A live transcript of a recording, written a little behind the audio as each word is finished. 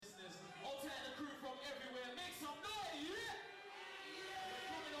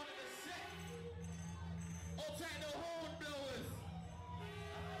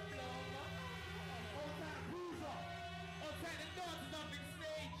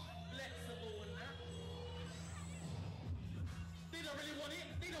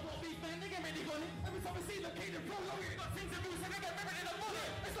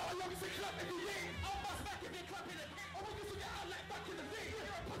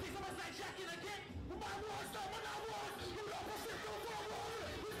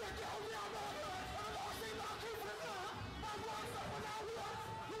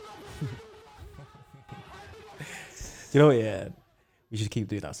You know what? Yeah, we should keep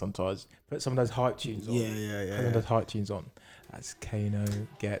doing that sometimes. Put some of those hype tunes on. Yeah. Put some of those hype tunes on. As Kano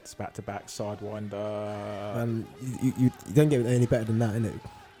gets back to back sidewinder. Man, you don't get any better than that, innit?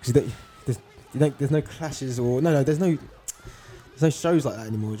 Because there's no clashes or there's no shows like that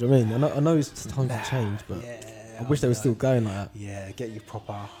anymore. Do you know what I mean? I know it's time to change, but I wish they were still going like that. Yeah, get you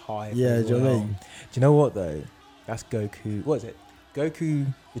proper hype. Yeah, as do you know what I well. mean? Do you know what though? That's Goku. What is it? Goku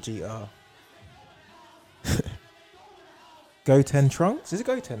Vegeta. Goten Trunks? Is it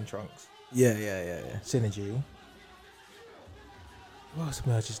Goten Trunks? Yeah. Synergy. What else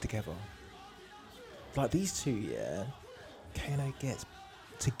merges together? Like these two, yeah. Kano gets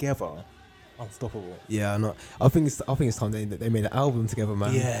together. Unstoppable. Yeah, I think it's time they made an album together,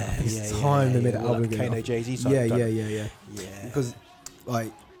 man. Yeah, I think it's time they made an album like together. Kano Jay-Z. Yeah. Because,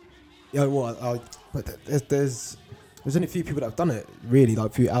 like, but there's only a few people that have done it, really, like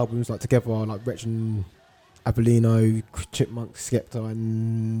a few albums, like together, like Wretch and Abellino, Chipmunk, Skepta,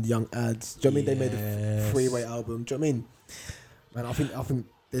 and Young Ads. Do you know what I mean? They made a three-way album. Do you know what I mean? Man, I think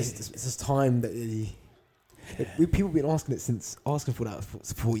there's this time that people have been asking for that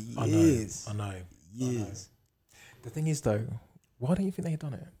for years. I know. Years. The thing is, though, why don't you think they've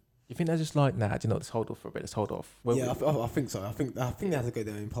done it? You think they're just like, nah, do you know, let's hold off for a bit, let's hold off. I think so. I think they have to go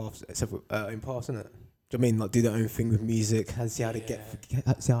their own paths, innit? Do you know what I mean? Like, do their own thing with music and see how they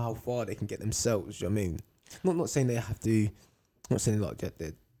see how far they can get themselves. Do you know what I mean? Not saying they have to. Not saying like get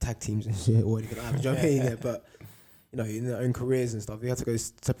their tag teams and shit or anything like that. Do you know what I mean? Yeah, but in their own careers and stuff, they have to go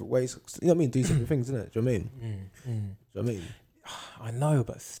separate ways. You know what I mean? Do separate things, innit? Do you know what I mean? Do you know what I mean? I know,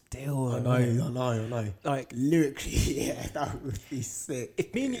 but still, I know. Like lyrically, yeah, that would be sick.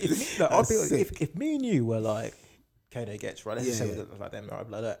 If me and you, if me and you were like, Kano gets right, let's just say we look like them, right?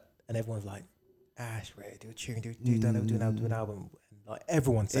 Like that, and everyone's like, Ash, ready, do a tune, do an album. Like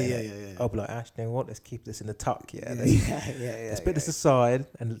everyone's saying it. I'll be like, Ash, you know what? Let's keep this in the tuck, Let's put this aside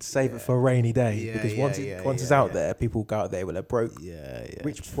and save it for a rainy day. Because once it's out there, people go out there with a broke,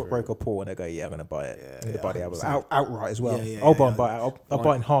 rich broke or poor, and they go, I'm gonna buy it. I'm gonna buy the album outright as well. I'll buy it. I'll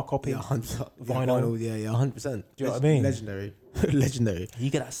buy it in hard copy, vinyl. 100%. Do you know what I mean? Legendary. You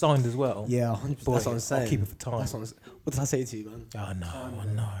get that signed as well. Yeah, 100%. That's what I'm saying. I'll keep it for time. What did I say to you, man? I know.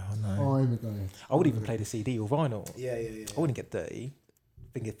 Time ago. I would even play the CD or vinyl. Yeah. I wouldn't get dirty.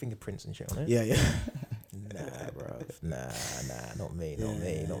 Fingerprints and shit on it. Yeah. Nah, bro. Nah, not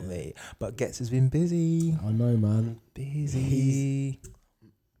me. But Gets has been busy. I know, man. Busy.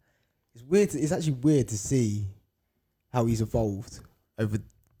 It's weird. It's actually weird to see how he's evolved over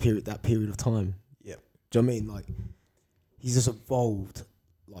that period of time. Yeah. Do you know what I mean? Like, he's just evolved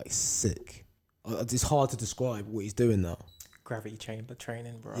like sick. It's hard to describe what he's doing now. Gravity chamber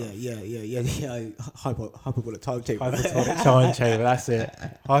training, bro. Yeah. Hyperbolic time chamber. Hyperbolic time chamber, that's it.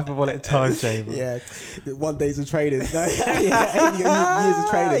 Hyperbolic time chamber. Yeah. 1 day's of training. Years of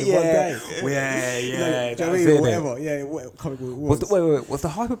training in 1 day. Yeah. Do you know what I mean? Whatever. Yeah. Wait. Was the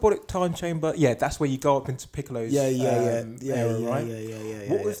hyperbolic time chamber? Yeah, that's where you go up into Piccolo's era, right?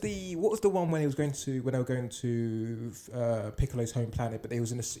 Yeah. What was the one when they were going to Piccolo's home planet, but they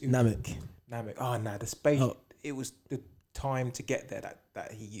was in a Namek. Oh no, the space. Oh. It was the time to get there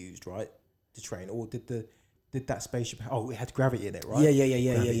that he used, right, to train, or did that spaceship? Oh, it had gravity in it, right? Yeah.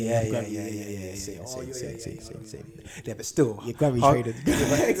 Yeah, but still, gravity traded.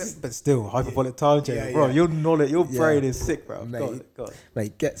 But still, hyperbolic time chamber, bro. Your knowledge, your brain is sick, bro.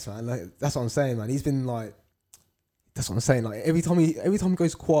 Mate, Gets, man. Like, that's what I'm saying, man. He's been like, that's what I'm saying. Like every time he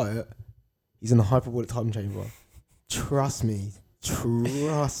goes quiet, he's in a hyperbolic time chamber. Trust me,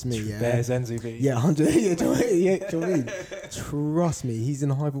 yeah. Bears NZB. Yeah, 100. Yeah, do you know what I mean? Trust me, he's in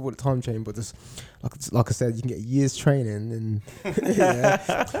a hyperbolic time chamber. Just like I said, you can get a year's training in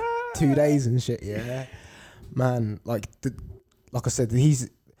 2 days and shit. Yeah, man. Like I said, he's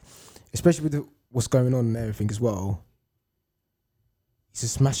especially with what's going on and everything as well. He's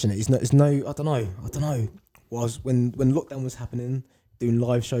just smashing it. It's no. I don't know. When lockdown was happening, doing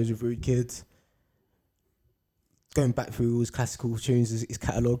live shows with Rude Kids. Going back through all his classical tunes, his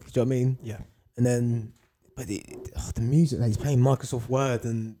catalogue, do you know what I mean? Yeah. And then, but the music, like he's playing Microsoft Word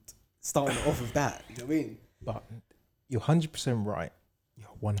and starting off of that, do you know what I mean? But you're 100% right. You're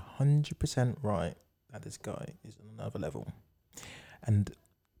 100% right that this guy is on another level. And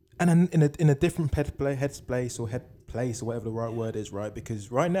in a different headspace or head place or whatever the right word is, right?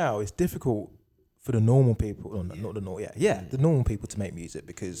 Because right now it's difficult for the normal people, or not the normal, the normal people to make music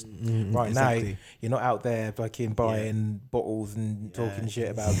because now you're not out there fucking buying bottles and talking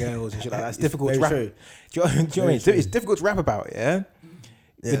shit about girls and shit like that. It's difficult to rap. Do you know what I mean? It's difficult to rap about it,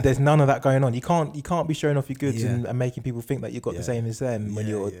 But there's none of that going on. You can't be showing off your goods and making people think that you've got the same as them when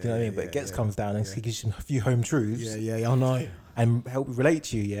you're, you know what I mean? But it comes down and gives you a few home truths. I know. And help relate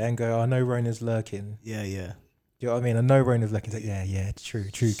to you, and go, I know Rona's lurking. Yeah. Do you know what I mean? I know Rona's looking. Like, true,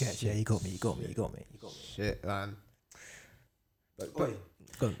 Getch. Yeah, you got me. Shit, man. But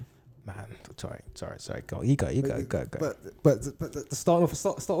man, sorry. Go. You go. But start off with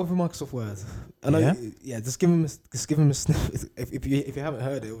Microsoft Word. I know. Yeah, just give him a sniff. If you haven't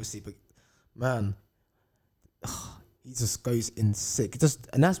heard it, obviously, but man, he just goes in sick.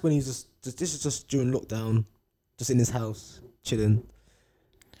 And that's when he's just. This is just during lockdown, just in his house chilling.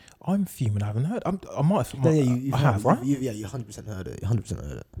 I'm fuming. I haven't heard. I might have. You have, right? You 100% heard it. 100%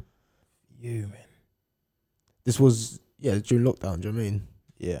 heard it. You man. This was during lockdown. Do you know what I mean?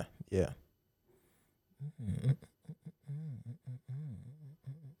 Yeah.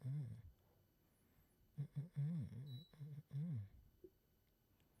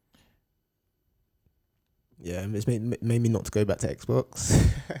 Yeah, it's made me not to go back to Xbox.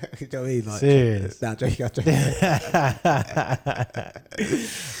 You know what I mean? Like, serious. Nah, joking.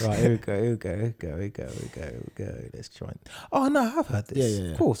 Right, here we go. Let's try. Oh no, I have heard this.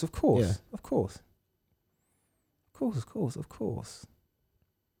 Yeah. Of course. Yeah. Of course.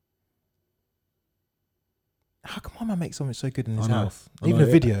 How come my man make something so good in his house? Even a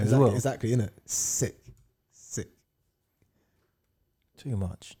video as well. Exactly, innit? Sick. Too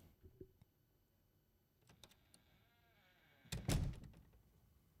much.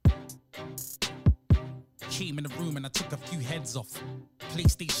 Came in the room and I took a few heads off.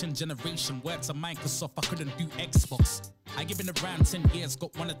 PlayStation generation, word to Microsoft, I couldn't do Xbox. I given around 10 years,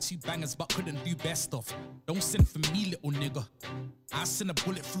 got 1 or 2 bangers, but couldn't do best of. Don't send for me, little nigga. I send a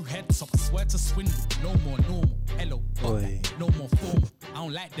bullet through head top, I swear to swindle. No more normal, hello, no more formal. I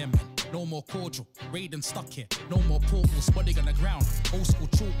don't like them, man. No more cordial, Raiden stuck here. No more portals, spotting on the ground. Old school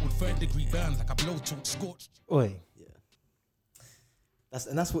chalkwood, 3rd degree burns like a blowtorch scorched. Oi. That's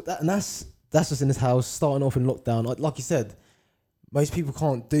just in his house, starting off in lockdown. Like you said, most people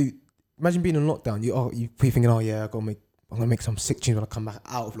can't do. Imagine being in lockdown. You thinking, I'm gonna make some sick tunes when I come back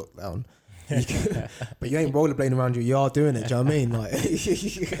out of lockdown. But you ain't rollerblading around your yard doing it. Do you know what I mean? Like, and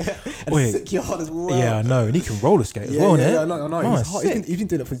sick yard as well. Yeah, I know. And he can roller skate as well, innit? Yeah, I know. He's been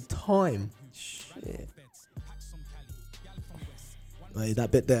doing it for time. Shit. Like,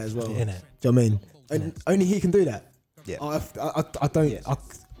 that bit there as well. Innit? Do you know what I mean? And only he can do that. Yeah. I don't.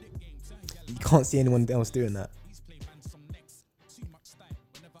 You can't see anyone else doing that.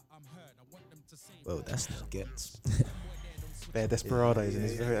 Well, that's not gets. They're Desperados in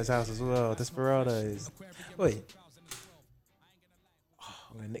his house as well. Desperados. Wait.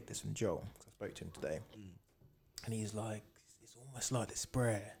 I'm going to nick this from Joel, because I spoke to him today. And he's like, it's almost like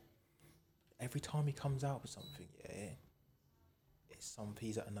Despair. Every time he comes out with something,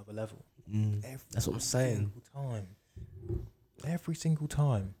 he's at another level. That's what I'm saying. Every single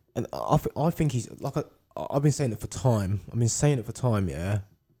time. And I think he's like I've been saying it for time. Yeah,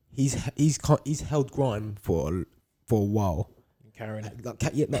 he's held grime for a while. Carrying it.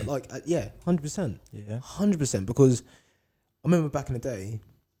 100%. Yeah, 100%. Because I remember back in the day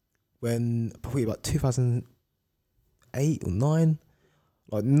when probably about 2008 or 9,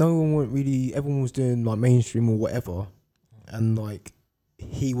 like everyone was doing like mainstream or whatever, and like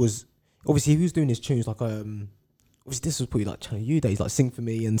he was doing his tunes like obviously this was probably like Channel U days, like Sing For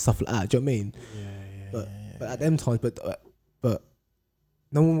Me and stuff like that. Do you know what I mean? But at them times, but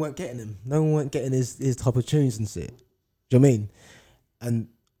no one weren't getting him. No one weren't getting his type of tunes and shit. Do you know what I mean? And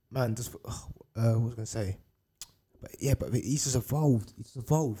man, just what was I gonna say? But he's just evolved. Like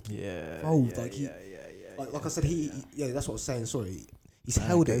I said, that's what I was saying. Sorry, he's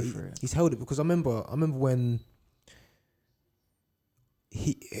held it. He's held it because I remember when.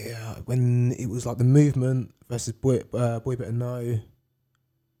 When it was like the movement versus Boy Better Know,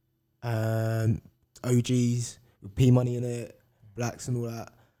 and OGs with P Money in it, Blacks and all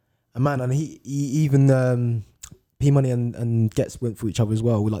that, and he even P Money and Gets went for each other as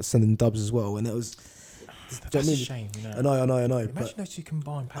well, with like sending dubs as well, and it was. That's a shame, you know. I know. Imagine those two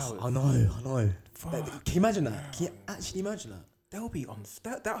combined powers. I know. Can you imagine that? Can you actually imagine that? They'll be on.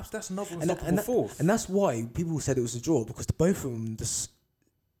 That's another unstoppable force. And that's why people said it was a draw, because the both of them just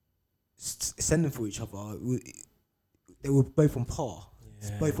sending for each other. They were both on par.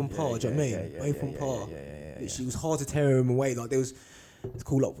 Both on par. Do you know what I mean? Both on par. It was hard to tear him away. Like there was it's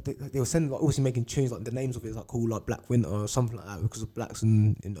called like they were sending like obviously making tunes like the names of it is like called like Black Winter or something like that because of blacks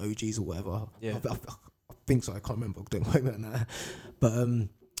in OGs or whatever. Yeah. I think so. I can't remember. Don't quote me on that. But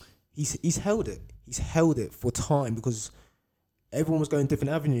he's held it. He's held it for time because everyone was going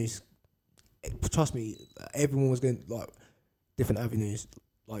different avenues. Trust me, everyone was going like different avenues.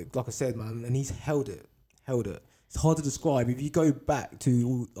 Like I said, man, and he's held it. It's hard to describe. If you go back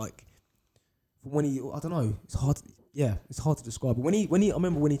to like when he, I don't know. It's hard. It's hard to describe. But when he, I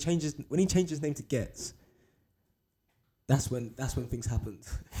remember when he changed his name to Gets. That's when things happened.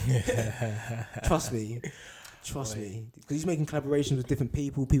 Trust me, because he's making collaborations with different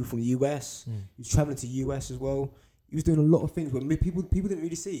people from the US. He was traveling to US as well. He was doing a lot of things, but people didn't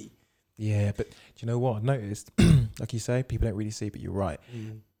really see. Yeah, but do you know what I noticed? Like you say, people don't really see, but you're right.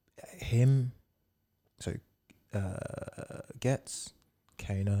 Him, so Gets,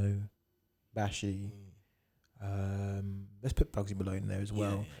 Kano, Bashi. Let's put Bugsy Malone in there as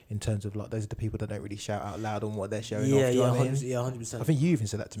well. In terms of like, those are the people that don't really shout out loud on what they're showing off. 100%. I think you even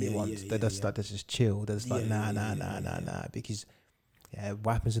said that to me once. They're just like, they're just chill. They're just like, nah. Because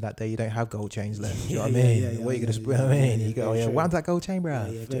what happens to that day? You don't have gold chains left. Do you know what I mean? What are you gonna? You know what I mean? You go, where's that gold chain, bro?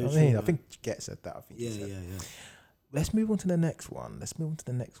 Do you know what I mean? I think Get said that. I think. Yeah. Let's move on to the next one.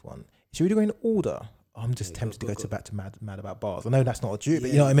 Should we do it in order? I'm just tempted to go back to Mad About Bars. I know that's not a dupe,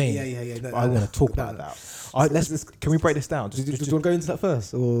 but you know what I mean? No, I want to talk about that. Can we break this down? Do you want to go into that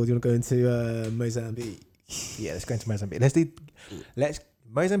first, or do you want to go into Mozambique? Yeah, let's go into Mozambique. Let's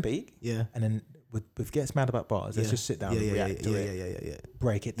Mozambique. Yeah, and then with Gets Mad About Bars, let's just sit down and react to it. Yeah.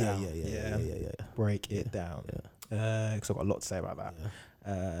 Break it down. Yeah. Break it down. Because I've got a lot to say about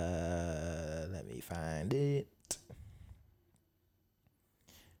that. Let me find it.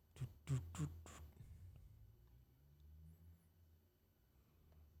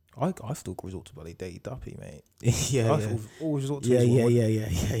 I still resort to bloody Dirty Duppy, mate. I always resort to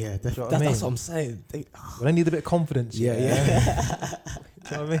Yeah. That's what I'm saying. They need a bit of confidence. Yeah.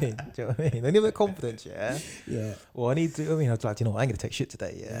 Do you know what I mean? They need a bit of confidence, yeah. Well, I need to. I mean, I was like, you know what? I'm gonna take shit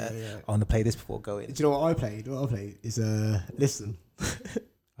today. Yeah. I want to play this before going. Do you know what I played? What I played is Listen.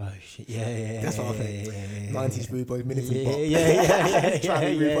 Oh shit! Yeah. That's what I played. 90s Rude Boy, Militant Bop. Yeah.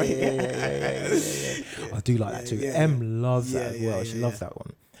 I do like that too. Em loves that as well. She loves that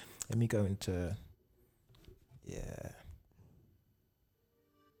one. Let me go into.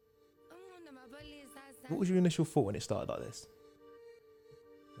 What was your initial thought when it started like this?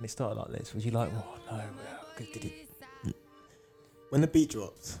 Was you like, oh no, did it? When the beat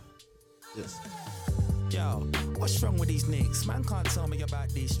dropped. Yes. Yo, what's wrong with these niggas? Man can't tell me about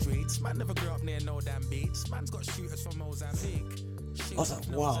these streets. Man never grew up near no damn beats. Man's got shooters from Mozambique. I was like,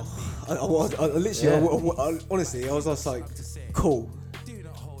 wow. I honestly, I was just like, cool.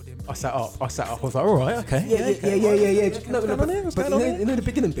 I sat up. I was like, all right, okay. Yeah. In the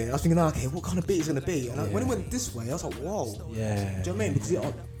beginning bit, I was thinking, okay, what kind of beat is it gonna be? And when it went this way, I was like, whoa. Yeah. Do you know what I mean? Because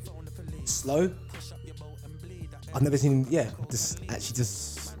it's slow. I've never seen. Just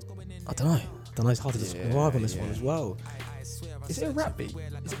I don't know. It's hard to describe on this one as well. Is it a rap beat?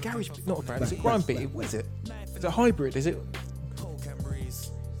 Is it garage beat? Not a rap. Is it grime beat? What is it? Is it a hybrid? Is it?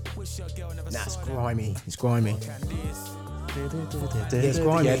 Nah, it's grimy. It's grimy. It's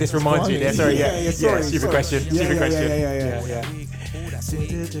grimy. Yeah, this reminds me. Sorry. Stupid question. Yeah.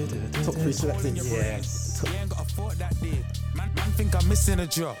 Top 3 selected. Man think I'm missing a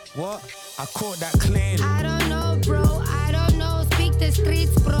drop. What? I caught that clean. I don't know, bro. I don't know. Speak the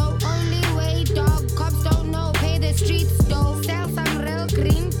streets, bro. Only way, dog. Cops don't know. Pay the streets, though. Sell some real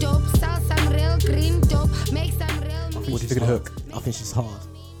green dope. Sell some real green dope. Make some real. What do you think of the hook? I think she's hard.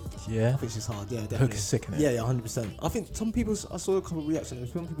 Yeah. I think she's hard. Yeah, definitely. The hook is sick, innit? Yeah, 100%. I think some people. I saw a couple of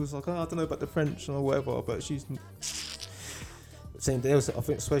reactions. Some people was like, I don't know about the French or whatever, but she's. Same day. I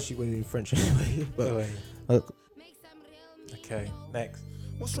think especially when in French anyway. But okay, next.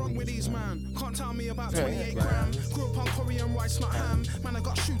 What's wrong with these man? Can't tell me about 28 grand. Grew up on Korean rice, not ham. Man, I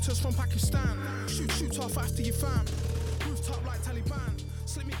got shooters from Pakistan. Shoot off after you fam. Rooftop like Taliban.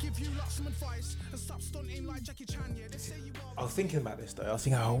 So let me give you lots of advice and stop stunting like Jackie Chan. Yeah, they say you are. I was thinking about this though. I was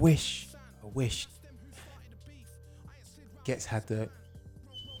thinking, I wish Gets had the.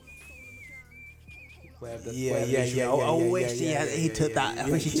 I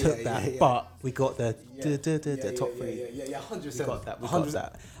wish he took that. But we got the top 3. Yeah, 100%. We got that. We got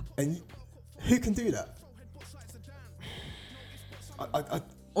that. And who can do that? I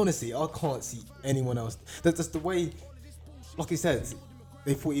honestly, I can't see anyone else. That's the way. Like you said,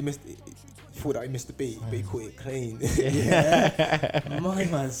 they thought he missed. Thought that he missed the beat, but he caught it clean. My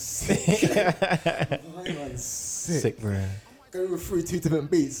man's sick. Sick, bro. Going through 2 different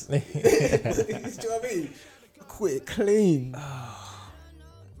beats. Do you know what I mean? I caught it clean.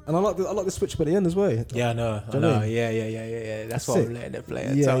 And I like the switch by the end as well. Yeah, I know. Do you know what I mean? Yeah. That's why Sick. I'm letting it play.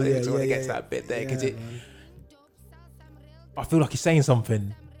 Yeah, Until yeah, until yeah, it gets yeah. that bit there, because man. I feel like he's saying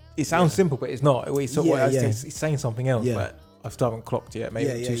something. It sounds simple, but it's not. He's he's saying something else, Yeah. but I still haven't clocked yet.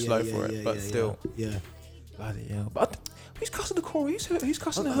 Maybe I'm too slow for it, but still. Yeah. Bloody hell. But who's cussing the core? Who's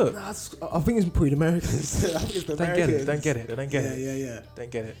cussing the hook? I think it's probably the Americans. I think it's the Don't get it. Americans. Don't get it. They don't get it. Yeah.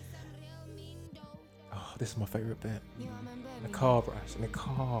 Don't get it. Oh, this is my favourite bit. In the car, bruh. In the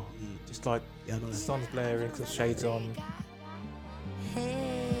car. Just like Yeah, I know. the sun's blaring, some shades on.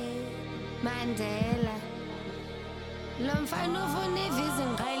 Hey, Mandela. Lo mfana ufuna ivisa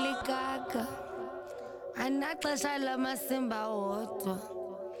ngiqala igaga. Anaxesha lamasimba wodwa.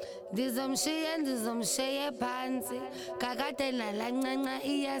 Ndizomshiya phansi. Kakade nalancanca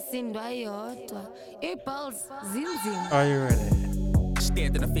iyasindwa yodwa. Iballs zinzima. Are you ready?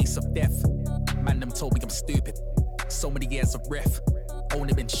 Stared in the face of death. Man, them told me I'm stupid. So many years of ref.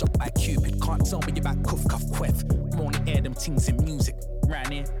 Only been shot by Cupid. Can't tell me about cuff cuff quef. Only air them things in music.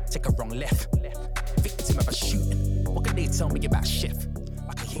 Ran in, take a wrong left. Victim of a shooting. What can they tell me about chef?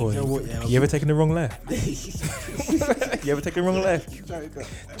 I can hear You ever taken the wrong left? You ever taken the wrong left?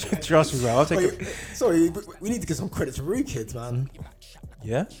 Trust me, bro. I'll take it. Sorry, but we need to give some credit to Rue Kids, man.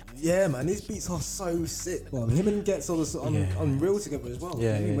 Yeah? Yeah, man, his beats are so sick. Well, him and Gets on Real together as well.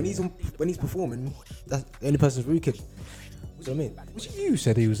 Yeah, I mean, yeah, when he's performing, that's the only person's Rue Kid. What do I mean? Was it you who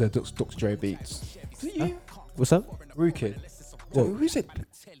said he was a Dr. Dre Beats? Was it you? What's up? Rukid. Who said?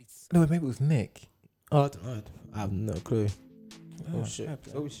 No, maybe it was Nick. Oh, I don't know. I have no clue. Oh shit.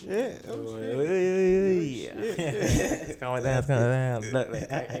 It's going down. Look,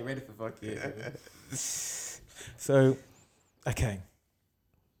 I ain't ready for fuck you. So, okay.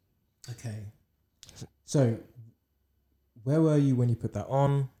 So, where were you when you put that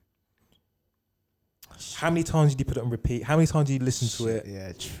on? How many times did you put it on repeat? How many times did you listen to it?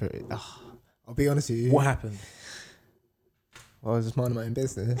 Yeah, true. I'll be honest with you. What happened? Well, I was just minding my own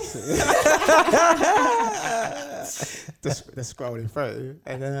business. just scrolling through,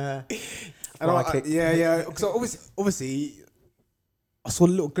 and Because obviously, I saw a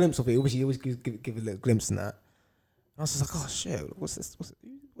little glimpse of it. Obviously, you always give a little glimpse in that. And I was just like, oh shit, what's this?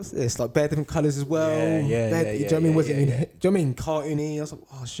 What's this? Like bare different colours as well. Do you know what I mean? Do you know what I mean? Cartoony. I was like,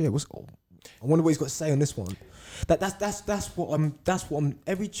 oh shit, I wonder what he's got to say on this one. That's what I'm.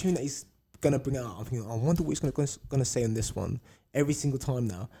 Every tune that he's gonna bring out, I'm thinking, I wonder what he's gonna say on this one every single time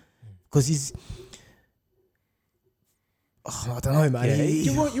now, because he's. Oh, I don't know, man. Yeah,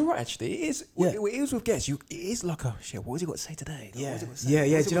 you're right. Actually, it is. Yeah. It is with Gets. It is like a shit. What has he got to say today? Yeah, Do you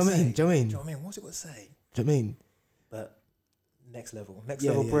know what I mean? Do you know what I mean? What's it got to say? Do you know what I mean? But next level,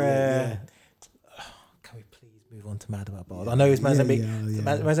 Brer. Can we please move on to Mad About Bars? I know it's Mozambique.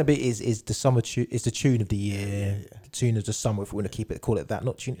 Mozambique is the summer tune. Is the tune of the year. The tune of the summer. If we want to call it that,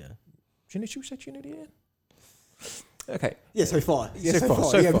 not tune. Should we say tune of the year? Okay. Yeah, so far. So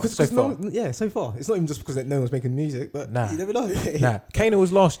far. It's not even just because no one's making music, but you never know. Kano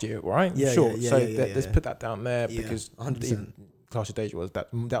was last year, right? Yeah, sure. Yeah, so let's put that down there because 100%. Clash of Deja was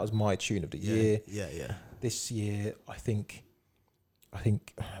that was my tune of the year. Yeah. This year, I think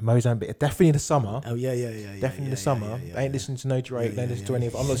Mozambique, definitely in the summer. Oh yeah. Definitely in the summer. I ain't listening to no Drake. I ain't listening to any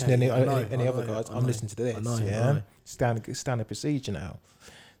of. I'm not listening to any other guys. I'm listening to this. I know. Standard procedure now.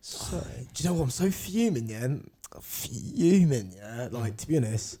 So, do you know what? I'm so fuming, yeah. Like, to be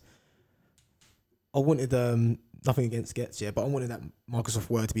honest, I wanted nothing against Gets, but I wanted that Microsoft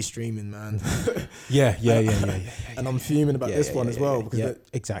Word to be streaming, man. Yeah. And I'm fuming about this one as well because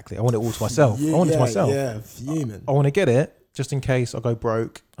exactly. I want it all to myself. Yeah, fuming. I want to get it just in case I go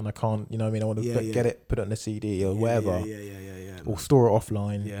broke and I can't. You know what I mean? I want to get it, put it on a CD or whatever. Yeah. Or store it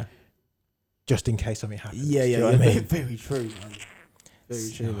offline. Yeah. Just in case something happens. Yeah. Very true, man.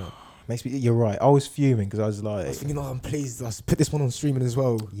 Very true, man. Makes me. You're right. I was fuming because I was like, I was thinking, I'm pleased. Let's put this one on streaming as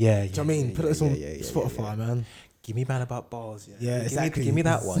well. Yeah. Do you know what I mean? Put this on Spotify, man. Give me Mad About Bars. Yeah, exactly. Give me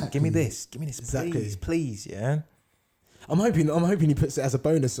that one. Give me this. Exactly. Please. Yeah. I'm hoping he puts it as a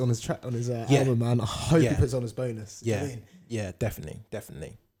bonus on his track on his album, man. I hope he puts it on as bonus. Yeah. Yeah. Definitely. I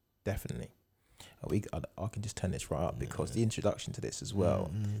can just turn this right up because the introduction to this as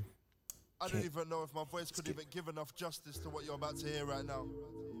well. I don't even know if my voice could even give enough justice to what you're about to hear right now.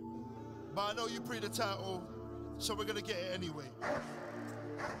 But I know you pre the title, so we're gonna get it anyway.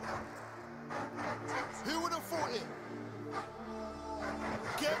 Who would have thought it?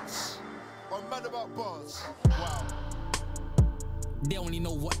 Gets or Mad About Bars? Wow. They only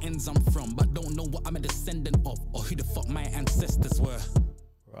know what ends I'm from, but don't know what I'm a descendant of, or who the fuck my ancestors were.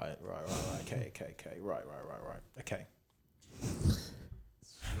 Right. Okay. Right. Okay.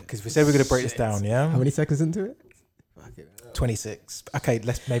 Because we said we're going to break this down, yeah? How many seconds into it? 26. Okay,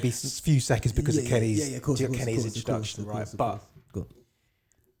 let's maybe a few seconds because of Kenny's, of course, Kenny's introduction, right? But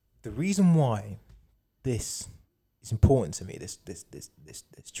the reason why this is important to me, this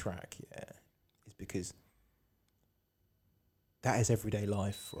track, is because that is everyday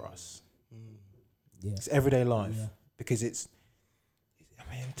life for us. Yeah. It's everyday life because it's.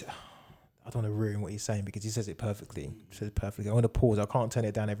 I mean, I don't want to ruin what he's saying because he says it perfectly. He says it perfectly. I want to pause. I can't turn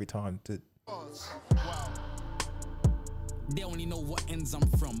it down every time. They only know what ends I'm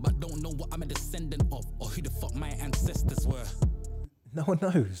from, but don't know what I'm a descendant of or who the fuck my ancestors were. No one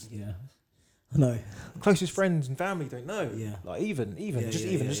knows. Yeah. No. Closest friends and family don't know. Yeah. Like even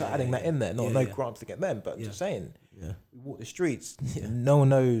adding that in there. No grants to get them, but just saying. Yeah. We walk the streets. No one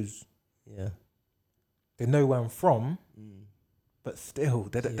knows. Yeah. They know where I'm from, but still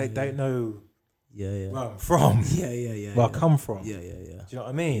they don't know where I'm from. Where I come from. Yeah. Do you know what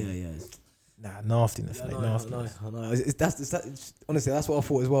I mean? Yeah. Nah, nastiness, mate. Nastiness. I know. Honestly, that's what I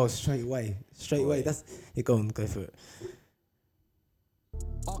thought as well. Straight away. That's it. Go for it.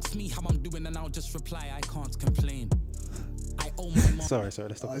 Ask me how I'm doing and I'll just reply, I can't complain. I owe my mom. Sorry.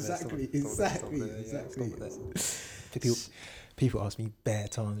 Let's stop. Exactly. People ask me bare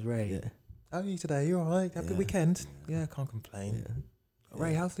times, Ray. Yeah. How are you today? You alright? Have a good weekend? Yeah, I can't complain. Yeah.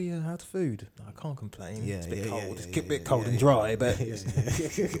 Ray, how's the food? No, I can't complain. Yeah, it's a bit cold. It's a yeah, bit cold and dry, but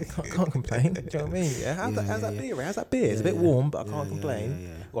can't complain. Do you know what I mean? Yeah. How's that beer, Ray? How's that beer? It's a bit warm, but I can't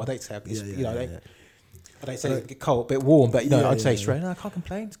complain. Well, I don't say it's, I don't say it's cold, a bit warm, but I'd say straight. No, I can't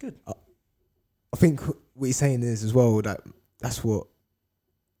complain. It's good. I think what you're saying is as well that that's the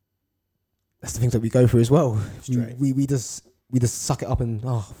things that we go through as well. We just suck it up and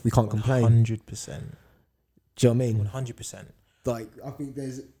we can't complain. 100%. Do you know what I mean? 100%. Like I think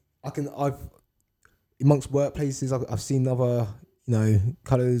I've amongst workplaces I've seen other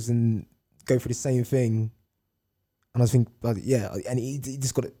colours and go through the same thing, and I think and he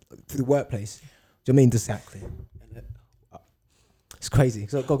just got it through the workplace. Do you know what I mean? Exactly. It's crazy.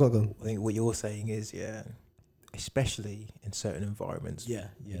 So go. I think what you're saying is especially in certain environments.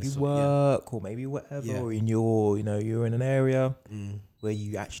 Maybe so, work or maybe whatever, or in your you're in an area where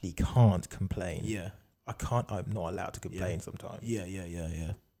you actually can't complain. I'm not allowed to complain sometimes. Yeah.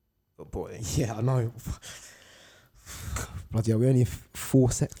 But boy. Yeah, I know. Bloody hell, we're only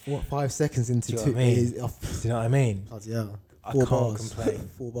 5 seconds into 2 years. Do you know what I mean? Bloody hell. I can't complain.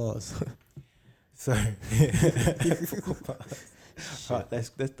 4 bars. So, right, let's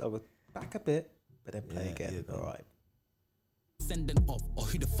back a bit, but then play again. All right. Descendant of or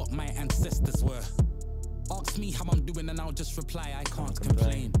who the fuck my ancestors were. Ask me how I'm doing and I'll just reply, I can't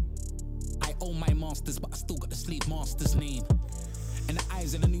complain. I owe my masters, but I still got the slave master's name. In the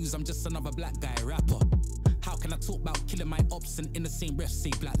eyes of the news, I'm just another black guy rapper. How can I talk about killing my ops and in the same breath say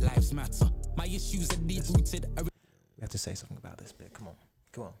Black Lives Matter? My issues are deep-rooted. We have to say something about this bit. Come on.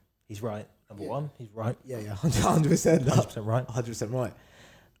 He's right. Number one, he's right. Yeah, 100%. 100% right. 100% right.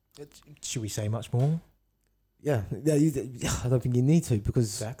 Should we say much more? Yeah. I don't think you need to because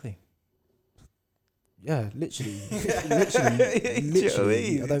exactly. Yeah, literally. I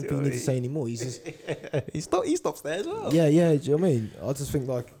don't think you need to say any more. He's just he stops there as well. Yeah. Do you know what I mean? I just think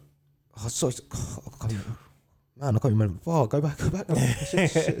like, I can't remember. Oh, go back.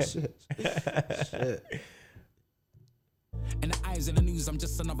 Shit. In the eyes of the news, I'm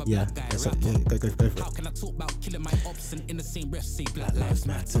just another black guy rapper. Go for it. How can I talk about killing my ops and in the same breath say Black Lives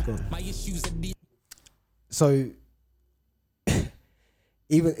Matter? My issues are deep. So,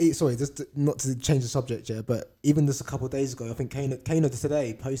 just not to change the subject, but even just a couple of days ago, I think Kano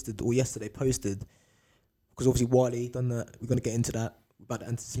yesterday posted, because obviously Wiley done that. We're going to get into that about the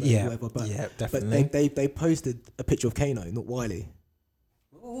anti-Semitic or whatever. But, definitely. But they posted a picture of Kano, not Wiley.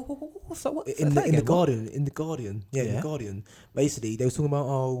 So in the Guardian. In the Guardian. Basically, they were talking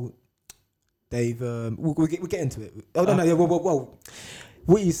about they've. We'll get into it. Oh no. Well.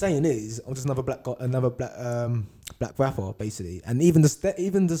 What you're saying is, I'm just another black rapper, basically, and even just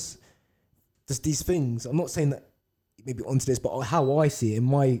these things. I'm not saying that maybe onto this, but how I see it in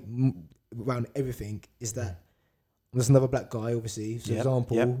my around everything is that I'm just another black guy, obviously. For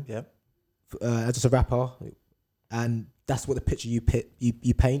example, just a rapper, and that's what the picture you paint,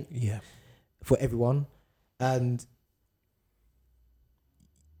 for everyone, and.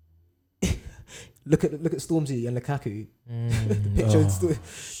 Look at Stormzy and Lukaku. The picture, do you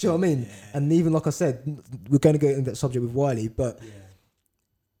know what I mean? Yeah. And even like I said, we're going to go into that subject with Wiley, but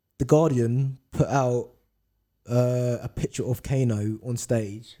the Guardian put out a picture of Kano on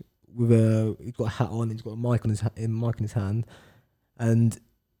stage with he's got a hat on, he's got a mic in his hand, and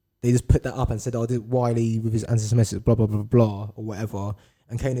they just put that up and said, did Wiley with his anti-Semitic blah blah blah blah or whatever,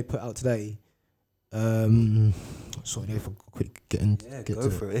 and Kano put out today Sorry, if I quick get go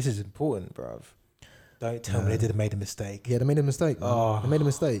for it. This is important, bruv. Don't tell me they made a mistake. Yeah, they made a mistake. They made a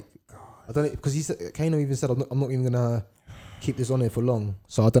mistake. God. I don't know, because he said, Kano even said, I'm not even gonna keep this on here for long.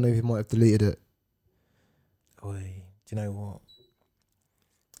 So I don't know if he might have deleted it. Oi, do you know what?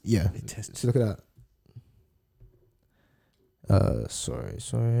 Yeah, so look at that.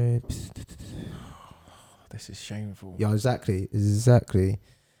 Sorry. This is shameful. Yeah, exactly. This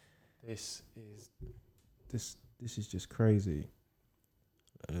is just crazy.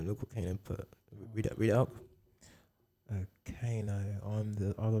 Look what Kano put. Read it up. Kano, I'm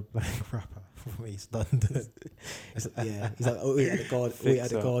the other black rapper from East London. Yeah, he's like, we had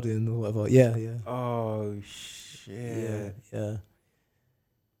the Guardian or whatever. Yeah. Oh shit. Yeah.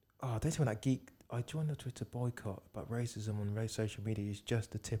 Oh, they tell me that geek. I joined the Twitter boycott, but racism on social media is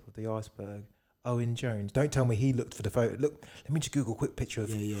just the tip of the iceberg. Owen Jones. Don't tell me he looked for the photo. Look, let me just Google a quick picture of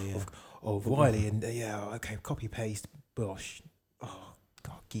Wiley and okay, copy paste. Bosh. Oh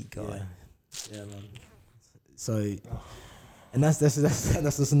God, geek guy. Yeah, man. So, and that's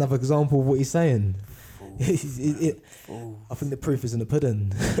just another example of what he's saying. I think the proof is in the pudding.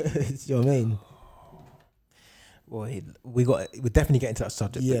 Do you know what I mean? Well, we're definitely getting to that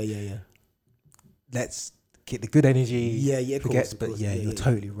subject. Yeah. Let's get the good energy. Yeah. Of course, you're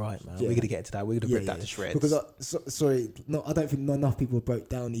totally right, man. Yeah. We're gonna get into that. We're gonna break that to shreds. Because I don't think not enough people broke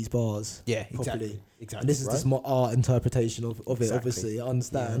down these bars. Yeah, properly. Exactly. And this is just my art interpretation of it. Obviously, I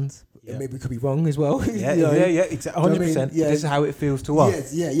understand. Yeah. Maybe we could be wrong as well. Yeah, exactly. 100%. Yeah, this is how it feels to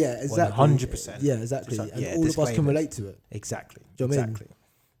us. Yeah, exactly. 100%. Yeah, exactly. And all of us can relate to it. Exactly. Do you know what I mean? Exactly.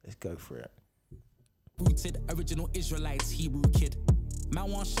 Let's go for it. Rooted original Israelites, Hebrew kid.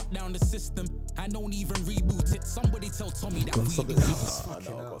 Man want shut down the system. I don't even reboot it. Somebody tell Tommy that we do it. I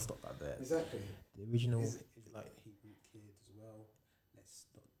gotta stop that there. Exactly. The original is like Hebrew kid as well. Let's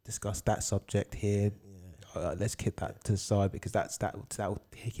not discuss that subject here. Let's keep that to the side because that will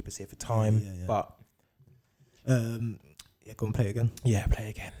keep us here for time. Yeah. But go and play again. Yeah, play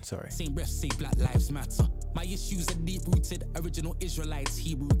again. Sorry. Same breath say Black Lives Matter. My issues are deep rooted. Original Israelites,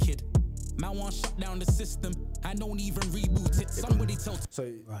 Hebrew kid. Man want shut down the system. I don't even reboot it. Somebody tell.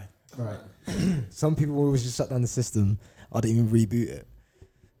 So right. Some people always just shut down the system. I don't even reboot it.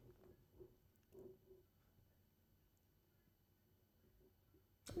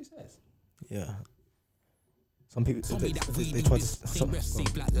 What he says. Yeah. Some people they try to say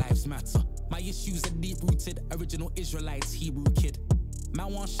Black Lives Matter. My issues are deep rooted. Original Israelites, Hebrew kid.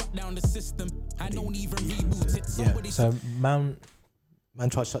 Man want shut down the system. I don't even reboot it. Somebody so man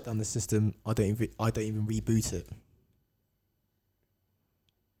tried to shut down the system. I don't even reboot it.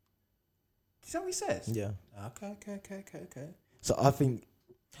 Is that what he says? Yeah. Okay. So I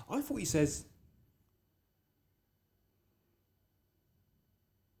thought he says.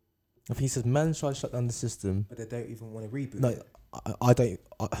 If he says man tried to shut down the system, But they don't even want to reboot. no, it. I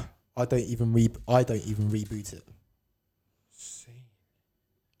don't even reboot it. See.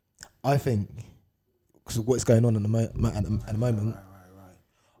 I think because of what's going on at the moment. Right.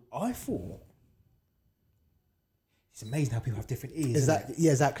 I thought it's amazing how people have different ears. Exactly.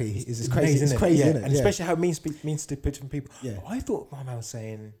 Yeah, exactly. It's crazy. Amazing, It's crazy, isn't it? And especially how it means to different people. Yeah. I thought my man was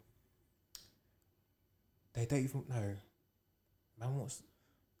saying they don't even know. Man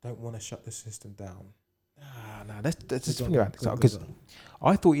don't want to shut the system down. Nah. Let's just think about this because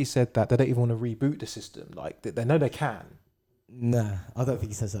I thought you said that they don't even want to reboot the system. Like they know they can. Nah, I don't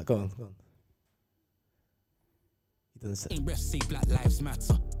think he says that. Go on. He doesn't say. Same breath say Black Lives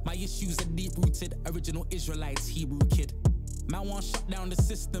Matter. My issues are deep rooted. Original Israelites, Hebrew kid. Man want shut down the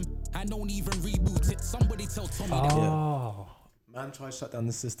system. I don't even reboot it. Somebody tell Tommy that. Oh. Man tries to shut down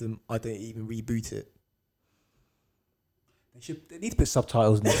the system. I don't even reboot it. They need to put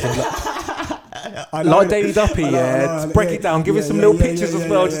subtitles in this. Like Daily Duppy, break it down. Give us some little pictures as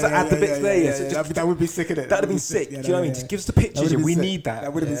well, just to add the bits there. So just, that would be sick, innit? that'd have been sick. Do you know what I mean? Just give us the pictures. We need that.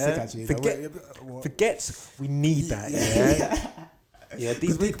 That would have been sick, actually. Forget. We need that. Yeah.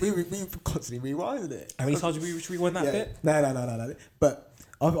 Because we constantly rewinding it. How many times did we rewind that bit? No. But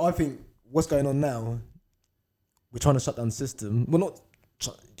I think what's going on now, we're trying to shut down the system. We're not.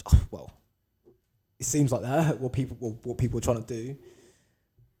 It seems like that. What people are trying to do,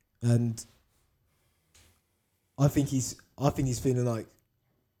 and I think he's feeling like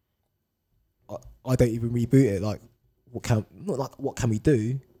I don't even reboot it. Like what can we do? Do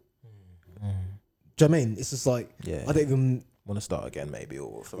you know what I mean? It's just like I don't even want to start again, maybe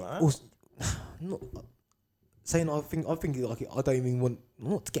or something. Not saying I think like I don't even want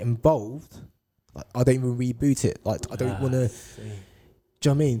not to get involved. Like I don't even reboot it. Like I don't want to. Do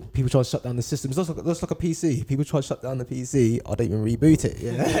you know what I mean? People try to shut down the system. It's just like a PC. People try to shut down the PC. I don't even reboot it.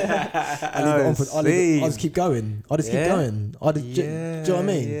 Yeah. I just keep going. I just keep going. Do you know what I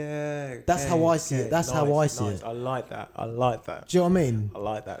mean? Yeah. That's how I see it. That's how I see it. I like that. Do you know what I mean? I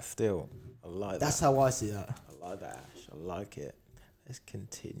like that still. I like that. That's how I see that. I like that. I like it. Let's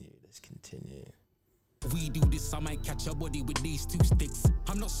continue. We do this, I might catch a body with these 2 sticks.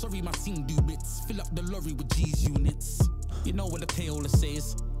 I'm not sorry, my team do bits. Fill up the lorry with G's units. You know what the payola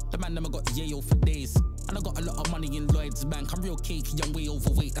says. The man never got yayo for days. And I got a lot of money in Lloyd's Bank. I'm real cakey, I'm way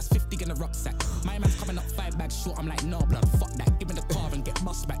overweight. That's 50 in a rucksack. My man's coming up 5 bags short. I'm like, no blood, fuck that. Give me the car and get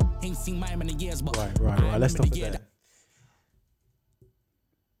bust back. Ain't seen my man in years, but right. Let's stop it there.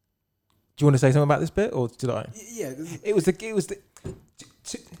 Do you want to say something about this bit, or did I? Yeah. It was the.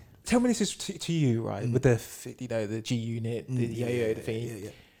 Tell me this is to you, right? With the G unit, the yayo, the thing. Yeah.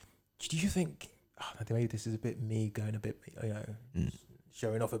 Do you think? Maybe this is a bit me going a bit,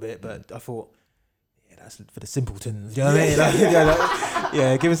 showing off a bit, but I thought, that's for the simpletons. Do you know what I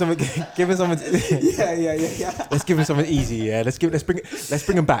mean? Give him something. Yeah. Let's give him something easy. Yeah, let's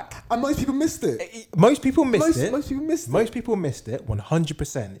bring him back. And most people missed it. Most people missed it. Most people missed it. Most people missed it.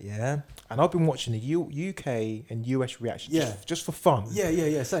 100%. Yeah. And I've been watching the UK and US reactions. Just for fun.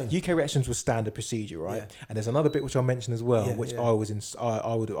 Yeah. Same. UK reactions was standard procedure, right? Yeah. And there's another bit which I'll mention as well, which I was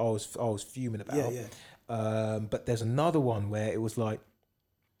fuming about. Yeah. But there's another one where it was like,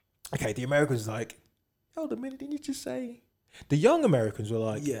 okay, the Americans were like, hold a minute, didn't you just say? The young Americans were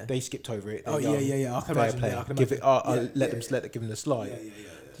like, they skipped over it. I can imagine. Give it. Give them the slide. Yeah.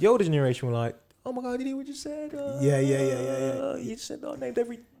 The older generation were like, oh my god, did you hear what you said? Yeah. You said I named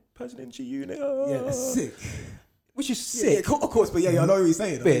every person in G unit. Yeah, that's sick. Which is sick. Yeah, of course, but I know what you're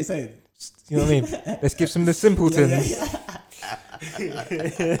saying. You know what I mean? Let's give some of the simpletons.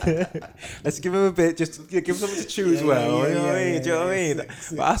 Let's give them a bit, just give them something to chew as well. You know what I mean? Do you know what I mean? But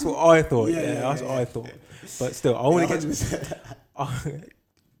that's what I thought. That's what I thought. But still, I want to get.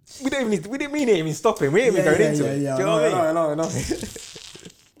 We didn't mean it even stopping. We didn't even going into it. Do you know what I mean?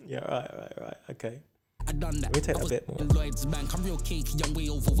 Yeah, right. Okay. I done that. Let me take that a bit more. In Lloyd's Bank, I'm real cakey, I'm way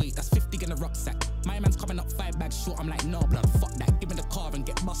overweight. That's 50 in a rucksack. My man's coming up 5 bags short. I'm like, no blood, fuck that. Give me the car and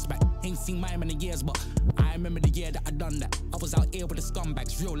get bust back. Ain't seen my man in years, but I remember the year that I done that. I was out here with the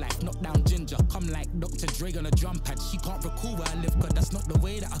scumbags, real life, knock down ginger. Come like Dr. Dre on a drum pad. She can't recall where I live, cause that's not the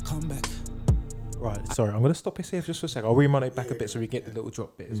way that I come back. Right, sorry, I'm gonna stop it here just for a second. I'll rewind it back a bit so we get the little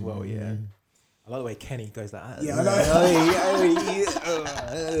drop bit as well. Yeah. I like the way Kenny goes like that. Yeah, I know.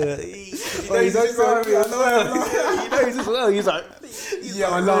 He knows as well. He's like,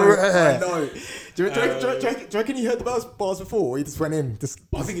 I know. Do you reckon he heard the bars before? Or he just went in. I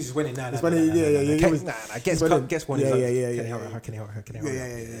think he just went in. Nah, Guess one. Yeah. Kenny,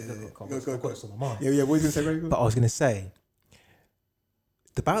 what's on my mind? Yeah. What was you gonna say? But I was gonna say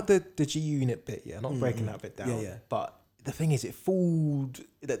about the G unit bit. Yeah, not breaking that bit down. Yeah. But the thing is, it fooled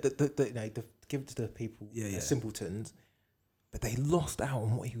the give it to the people, the simpletons, but they lost out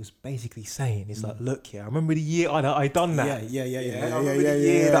on what he was basically saying. He's like, look, I remember the year I done that. I remember the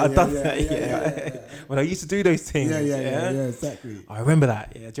year that I done that. When I used to do those things. Yeah, exactly. I remember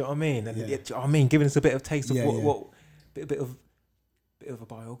that. Yeah, do you know what I mean? And do you know what I mean? Giving us a bit of taste of what a bit of a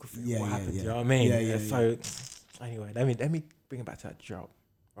biography of what happened. Do you know what I mean? So anyway, let me bring it back to that job.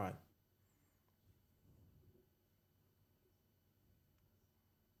 Right.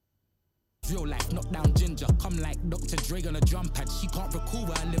 Real life, knock down ginger. Come like Dr. Dre on a drum pad. She can't recall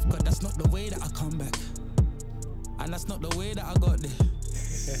where I live, cause that's not the way that I come back. And that's not the way that I got there.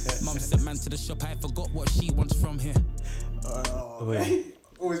 Mum sent man to the shop, I forgot what she wants from here.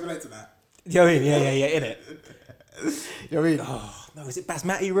 Always relate to that. You know what I mean? Yeah, innit? You know what I mean? Oh, no, is it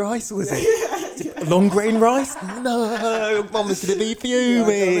basmati rice or is it long grain rice? No, Mum was going to be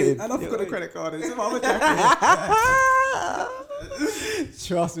fuming. And I forgot the credit card. It's Mama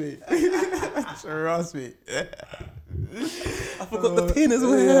Trust me. I forgot the pin as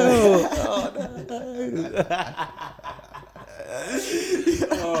well.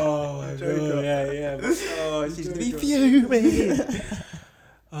 Oh my god. Yeah. Oh, she's gonna be fuming.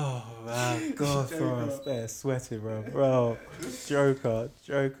 Oh man, God, bro, sweating, bro. Joker.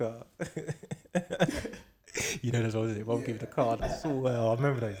 You know, there's always it. Mum give you the card. I swear, I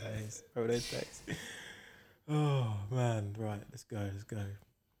remember those days. Oh man, right, let's go.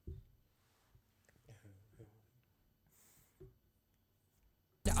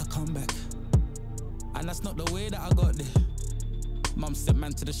 That I come back, and that's not the way that I got there. Mum sent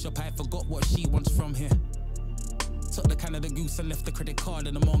man to the shop, I forgot what she wants from here. Took the Canada Goose and left the credit card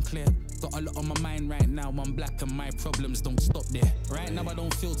in the Montclair. Got a lot on my mind right now, I'm black and my problems don't stop there. Right now I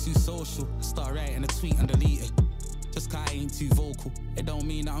don't feel too social, start writing a tweet and delete it. Just 'cause I ain't too vocal, it don't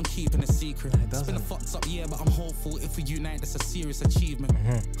mean that I'm keeping a secret. It's been a fucked up year, but I'm hopeful. If we unite, that's a serious achievement.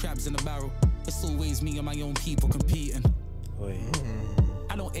 Crabs in a barrel, it's always me and my own people competing.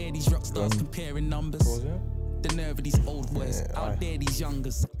 I don't hear these rock stars comparing numbers. The nerve of these old boys, out there these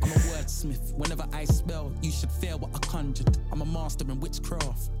youngers. I'm a wordsmith, whenever I spell, you should fear what I conjured. I'm a master in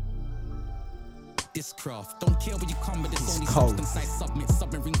witchcraft. This craft, don't care where you come, but it's only substance I submit.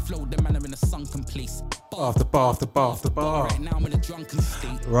 Submarine flow, the manner in a sunken place. Bar After bar, after bar, after bar. Right now I'm in a drunken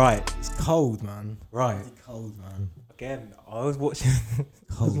state. Right. It's cold, man. Right. It's cold, man. Again, I was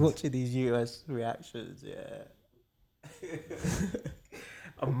watching these US reactions, yeah.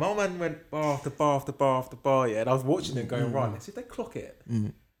 And my man went bar after bar after bar after bar, yeah, and I was watching them going, right, let's see if they clock it.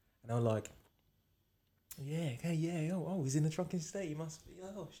 And I was like, yeah, okay, yeah, oh, he's in a drunken state, he must be,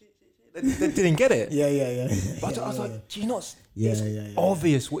 oh, shit. They didn't get it. Yeah. But I was like, do you not? Yeah, it's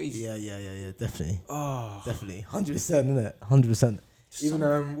obvious what he's. Yeah, definitely. Oh, Definitely. 100%, isn't it? 100%. Even,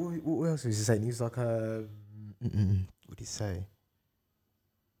 what else was he saying? He was like, what did he say?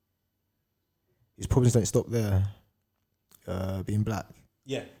 His problems don't stop there. Being black.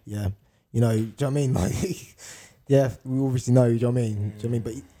 yeah. Yeah. You know, do you know what I mean? Like, yeah, we obviously know, do you know what I mean? Do you know what I mean?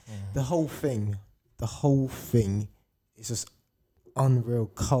 But the whole thing is just unreal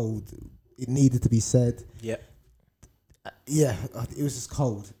cold. It needed to be said. Yeah. Yeah, it was just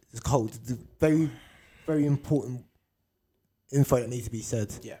cold. It's cold. The very, very important info that needs to be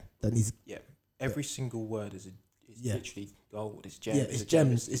said. Yeah. That needs. Yeah. Every single word is literally gold. It's gems. Yeah, it's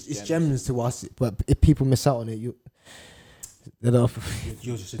gems. It's gems to us. But if people miss out on it, you're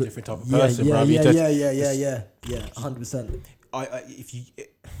just a different type of person, bro. Yeah. 100%.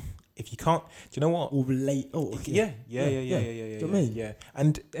 If you can't, do you know what? Or relate. Oh, okay. Yeah. Do you know what I mean? Yeah.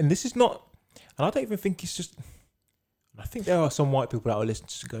 And this is not, and I don't even think it's just. I think there are some white people that will listen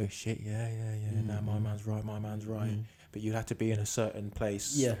to go, shit, yeah. No, my man's right. But you have to be in a certain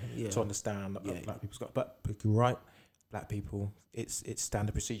place to understand that black people's got. But you're right, black people, it's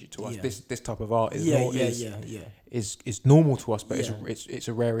standard procedure to us. This type of art is is normal to us, but it's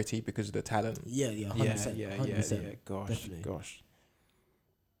a rarity because of the talent. 100%. Yeah. Gosh, Definitely. gosh.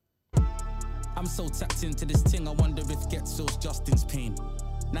 I'm so tapped into this thing, I wonder if Gets feels Justin's pain.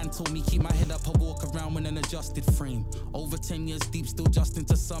 Nan told me keep my head up, I walk around with an adjusted frame. Over 10 years deep, still adjusting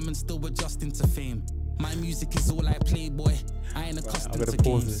to some and still adjusting to fame. My music is all I play, boy. I ain't accustomed to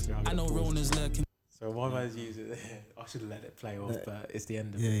games. I know Rona's lurking. So my man's using it. I should let it play off, but it's the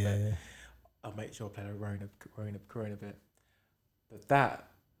end of it. Yeah. I'll make sure I play a Corona bit. But that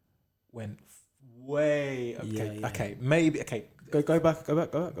went way. Okay, maybe. Okay, Go back.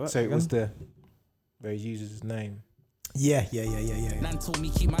 So it was the where he uses his name. Yeah. Nan told me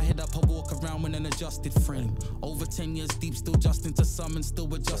keep my head up, I walk around with an adjusted frame. Over 10 years deep, still adjusting to some and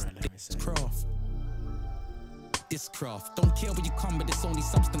still adjusting. This craft, don't care where you come, but it's only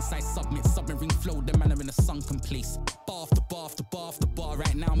substance I submit. Submarine flow, the manner in a sunken place. Bar after bar after bar after bar,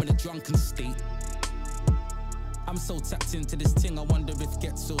 right now I'm in a drunken state. I'm so tapped into this thing, I wonder if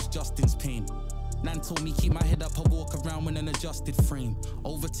Gets feels Justin's pain. Nan told me keep my head up, I walk around with an adjusted frame.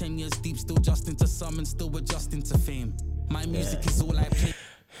 Over 10 years deep, still adjusting to some and still adjusting to fame. My music is all I play.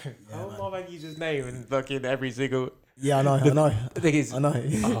 My man uses his name in fucking every single. Yeah, I know. The thing is, I know.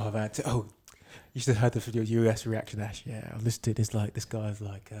 Oh man, you should have heard the video US reaction, Ash. Yeah, I listened to this. Like this guy's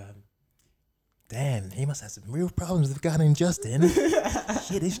like, damn, he must have some real problems with a guy named Justin.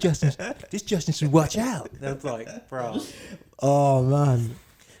 Shit, this Justin should watch out. That's like, bro. Oh man.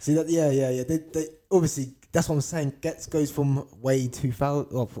 See that? Yeah. They obviously, that's what I'm saying. Gets goes from way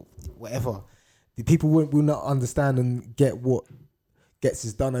 2000 or whatever. The people will not understand and get what Gets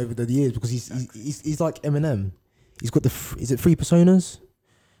has done over the years because he's like Eminem. He's got is it 3 personas?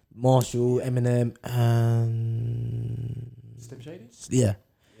 Marshall, Eminem, and Slim Shady. Yeah.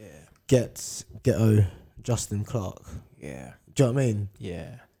 Gets, Ghetto, Justin Clark. Yeah. Do you know what I mean?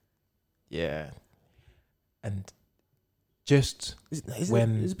 Yeah. And just Is it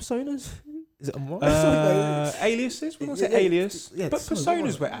personas? Is it aliases? We don't say alias, but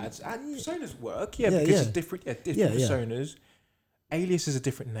personas were ads. Personas work, because it's different. Different personas. Alias is a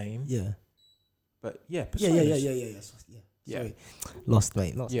different name. Yeah. But personas. Yeah. Sorry. Lost,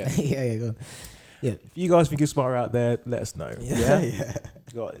 mate. Yeah. yeah. Go on. Yeah. If you guys think you're smarter out there, let us know. Yeah. Yeah.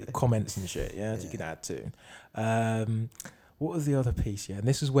 You got comments and shit. Yeah. You can add to. What was the other piece? Yeah. And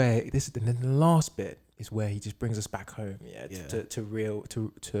this is where and then the last bit is where he just brings us back home. Yeah.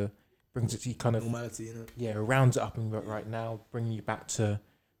 To brings it to kind of normality. You know? Yeah. Rounds it up and right now, bringing you back to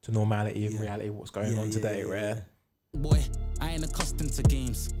normality and reality. What's going on today? Rare. Boy, I ain't accustomed to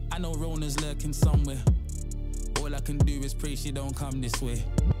games. I know Rona's lurking somewhere. All I can do is pray she don't come this way.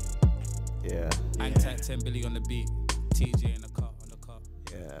 Yeah. I tagged 10 Billy on the beat. TJ in the car, on the car.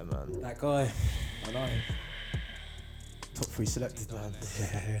 Yeah, man. That guy. I know. Top 3 selected, man.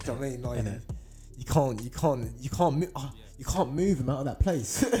 Yeah. Do you know what I mean? Like, Innit? you can't move him out of that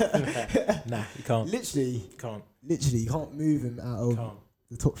place. Nah, you can't. Literally, You you can't move him out of can't.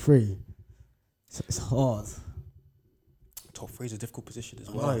 the top 3. So it's hard. Top 3 is a difficult position as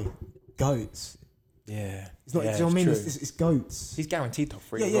I well. know. Goats. Yeah. It's not. Yeah, do you know what I mean? true. It's goats. He's guaranteed top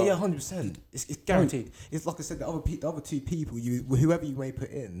 3. Yeah, as yeah, well. yeah, 100%. It's Guaranteed. goat. It's like I said, the other 2 people, whoever you may put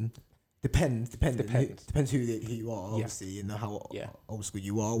in, depends who you are, obviously, and how old school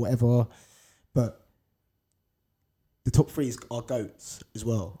you are, whatever. But the top 3 are goats as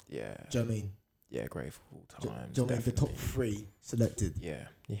well. Yeah. Do you know what I mean? Yeah, great for all Do times. you know what I mean? The top definitely. 3 selected. Yeah.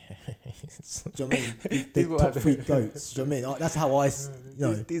 Yeah. Do you know what I mean? The top 3 goats. Do you know what I mean? That's how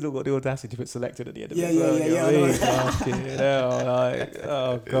These all got the audacity to put selected at the end of Yeah, it. yeah, yeah, You know yeah, what I mean? Fucking hell, like,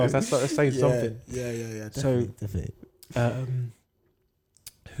 oh gosh, that's saying something. Yeah. So- Definitely.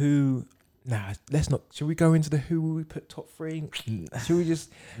 Who? Nah, let's not. Should we go into the who we put top 3? Should we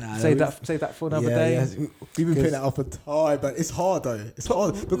just save that for another day? Yeah. We've been putting that up for time, but it's hard though. It's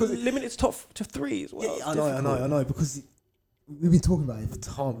hard because limited top to 3 as well. yeah, It's I difficult. know. Because we've been talking about it for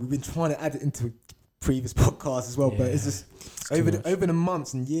time. We've been trying to add it into previous podcasts as well, but it's just too much. over the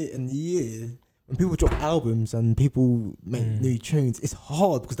months and year when people drop albums and people make new tunes, it's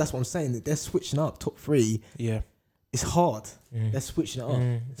hard because that's what I'm saying. That they're switching up top 3. Yeah. It's hard. They're switching it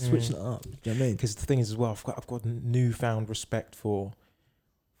up. Switching it up. Do you know what I mean? Because the thing is as well, I've got newfound respect for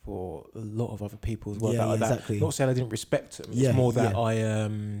a lot of other people as well. Yeah, that, exactly. Not saying I didn't respect them. Yeah, it's more that yeah.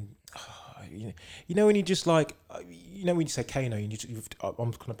 I you know when you just like when you say Kano, I'm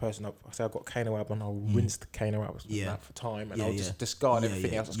the kind of person I say I've got Kano album, I'll rinse the Kano album for time, and I'll just discard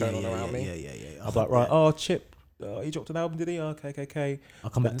everything else that's going on around me. Yeah. I'm like, right, oh Chip, he dropped an album, did he? Okay. I'll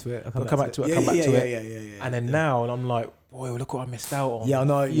come back to it. I'll come back to it. Yeah. And then now, and I'm like, boy, look what I missed out on. Yeah, I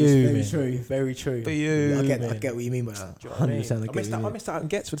know. Fuming. Very true. Fuming. I get what you mean by that. Do you know what I mean? 100%. I missed out on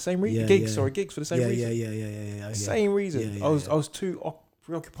Gets for the same reason. Yeah, Gigs yeah. for the same reason. Yeah. Same reason. Yeah, I was too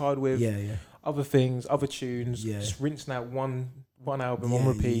preoccupied with other things, other tunes, just rinsing out one album on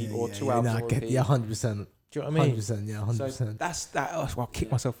repeat or 2 albums on repeat. Yeah, 100%. Do you know what I mean? 100%, yeah, 100%. So that's why I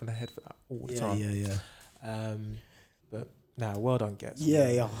kick myself in the head for that all the time. Yeah. But nah, well done, Gets.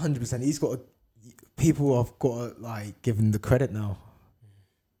 Yeah, 100%. People have got to like give him the credit now.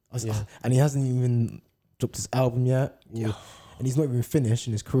 And he hasn't even dropped his album yet. And he's not even finished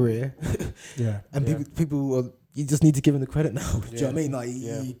in his career. And people are, you just need to give him the credit now. Do you know what I mean? Like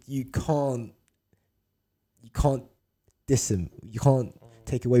you can't diss him. You can't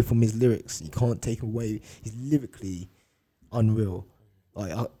take away from his lyrics. You can't take away. He's lyrically unreal.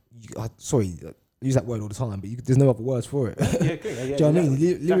 Like sorry, I use that word all the time, but there's no other words for it. Yeah, good. Yeah, Do you know what I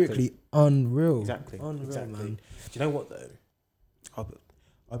mean? Lyrically unreal. Exactly. Unreal, man. Do you know what though?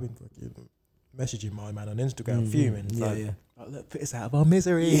 I've been fucking messaging my man on Instagram, fuming. Like, look, put us out of our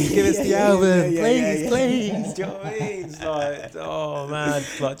misery. Give us the album, please. Do you know what I mean? It's like, oh man,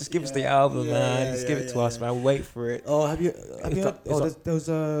 like just give us the album, man. Just give it to us, man. We'll wait for it. Oh, have you heard? There was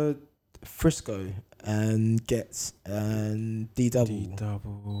a Frisco and Gets and D Double.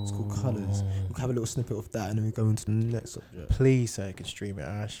 It's called Colours. We'll have a little snippet of that and then we go into the next subject. Please say I can stream it,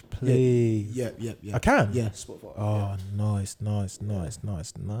 Ash. Please. Yeah. I can. Yeah, Spotify. Oh, nice.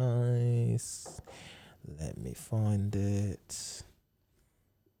 Let me find it.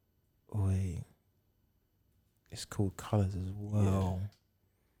 Wait. It's called Colours as well.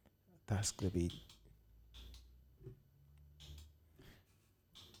 That's gonna be.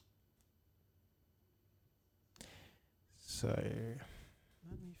 So, let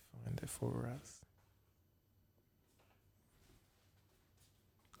me find it for us.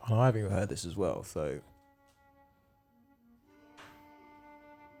 Oh, I haven't even heard this as well, so.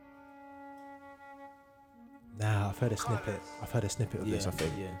 Nah, I've heard a snippet. Of this, I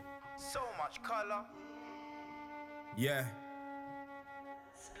think. So much color. Yeah.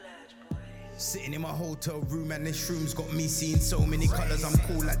 Sitting in my hotel room and this room's got me seeing so many colours. I'm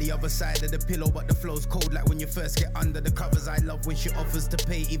cool like the other side of the pillow, but the flow's cold like when you first get under the covers. I love when she offers to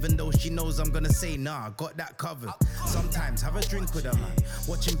pay, even though she knows I'm gonna say nah, got that covered. Sometimes have a drink with her man,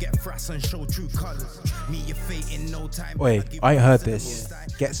 watch him get frass and show true colours. Meet your fate in no time. Wait, I ain't heard this.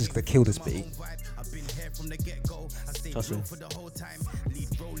 Gets is gonna kill this beat. I've been here from the get-go. I stay Trust me. real for the whole time. Lead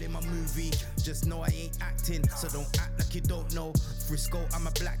rolling in my movie. Just know I ain't acting, so don't act like you don't know. Frisco, I'm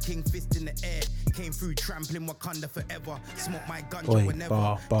a black king, fist in the air. Came through trampling Wakanda forever. Smoke my ganja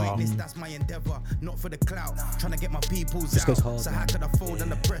whenever. Greatness, that's my endeavor. Not for the clout, trying to get my peoples out. Hard, so man. how could I fold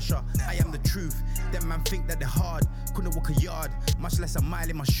under pressure? I am the truth. Them man think that they're hard. Couldn't walk a yard, much less a mile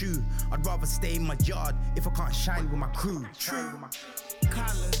in my shoe. I'd rather stay in my yard if I can't shine with my crew. True.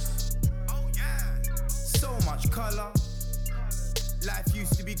 Colors. Oh yeah. So much color. Life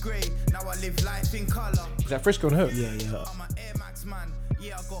used to be grey, now I live life in colour. Is that Frisco and Hook? Yeah. I'm an Air Max man,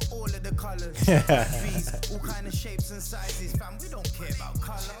 yeah, I got all of the colours. These, all kind of shapes and sizes, fam, we don't care about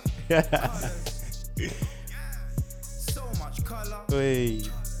colour. Colours. So much colour. Hey.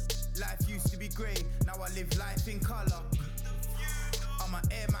 Life used to be grey, now I live life in colour. I'm an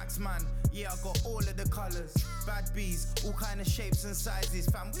Air Max man, yeah, I got all of the colours. Bad bees, all kind of shapes and sizes,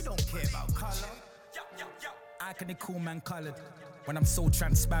 fam, we don't care about colour. How can they call man coloured when I'm so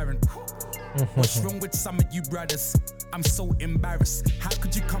transparent? What's wrong with some of you brothers? I'm so embarrassed. How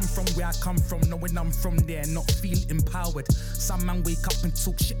could you come from where I come from, knowing I'm from there, not feel empowered? Some man wake up and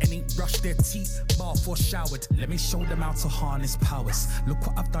talk shit and ain't brushed their teeth, bath or showered. Let me show them how to harness powers. Look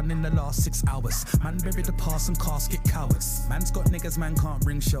what I've done in the last 6 hours. Man buried the past and casket cowards. Man's got niggas, man can't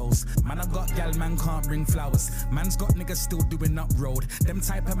bring shows. Man I got gal, man can't bring flowers. Man's got niggas still doing up road. Them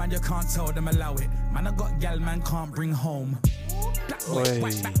type of man you can't tell them allow it. Man I got gal, man can't bring home.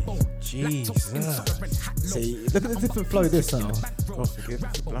 Jesus. See, look at the different flow this now. God forgive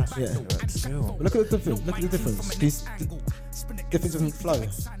us the blasphemy, Yeah. but still. Look at the difference. Look at the difference. These difference in flow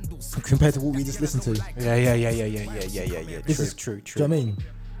compared to what we just listened to. Yeah. This True, is true. Do you know what I mean?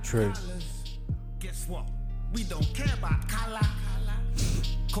 True. Guess what? We don't care about colour.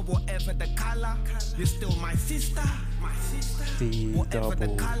 Cause whatever the colour, you're still my sister. My sister. Whatever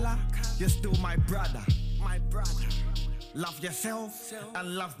the colour, you're still my brother. My brother. Love yourself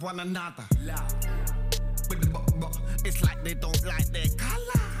and love one another. But it's like they don't like their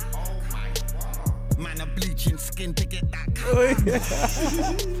colour. Oh my God. Man are bleaching skin to get that colour.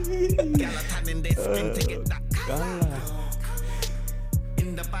 Gal are tanning their skin to get that colour.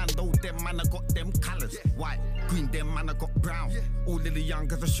 In the band, all them man got them colours. White, green, them man got brown. All of the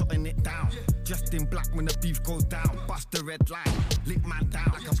youngers are shutting it down. Just in black when the beef goes down. Bust the red light, lick man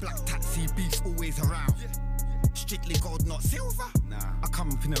down like a black taxi. Beef's always around. Strictly gold, not silver. I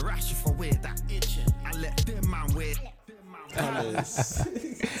come up in a rash if I wear that. I let them man wear.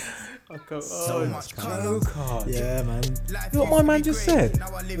 So much Go card. Yeah, man. You know what my man just said?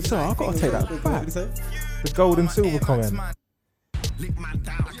 Sorry, I've got to take that back. The gold and silver comment. Lick man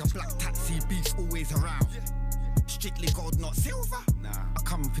down like a black taxi. Beef's always around. Strictly gold, not silver. I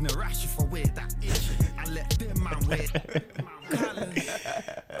come up in a rash if I wear that. I let them man wear.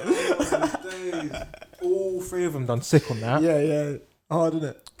 All three of them done sick on that. Yeah. Hard, isn't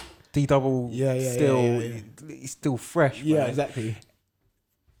it? D double. Yeah. He's still fresh. Yeah, man. exactly.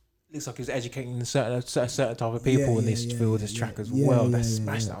 Looks like he's educating a certain type of people in this field, this track as well. That's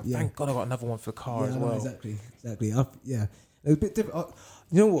smashed out. Thank God I got another one for the car as well. Exactly. Yeah, it was a bit different.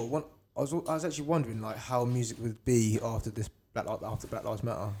 You know what? I was actually wondering like how music would be after this after Black Lives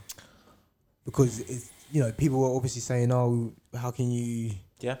Matter, because it's, you know, people were obviously saying, oh, how can you?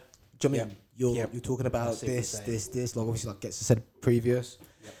 Yeah. Do you know what I mean? You're talking about this, like obviously like gets said previous.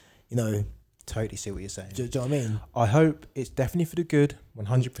 Yep. You know. Totally see what you're saying. Do you know what I mean? I hope it's definitely for the good,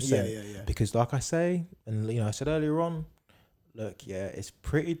 100%. Yeah. Because like I say, and you know, I said earlier on, look, it's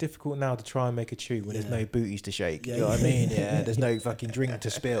pretty difficult now to try and make a tune when there's no booties to shake. Do you know what I mean? Yeah, there's no fucking drink to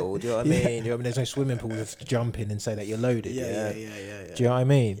spill. Do you know what I mean? Do you know what I mean? There's no swimming pool to jump in and say that you're loaded. Yeah. Do you know what I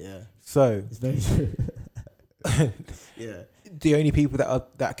mean? Yeah. So it's very true. Yeah. The only people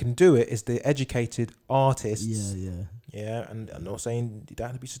that can do it is the educated artists. Yeah. Yeah, and I'm not saying you don't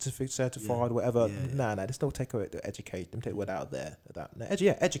have to be certified, whatever. Nah, just don't take away the educate. Don't take the word out there.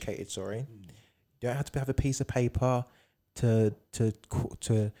 Educated. Sorry, you don't have to have a piece of paper to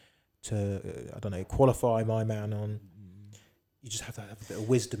I don't know, qualify my man on. You just have to have a bit of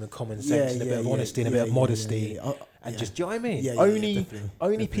wisdom and common sense and a bit of honesty and a bit of modesty, and just, do you know what I mean? Yeah,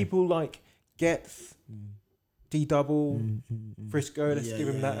 only people like Geth, D double, Frisco. Let's give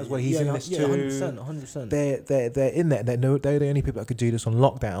him that as well. He's in this too. 100%. They're in there. They're the only people that could do this on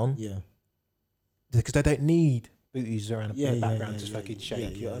lockdown. Yeah, because they don't need booties around the background to fucking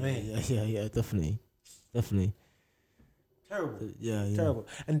shake. You know what I mean? Yeah, definitely. Terrible. Yeah. Terrible.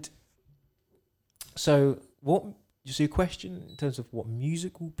 And so, what? You see a question in terms of what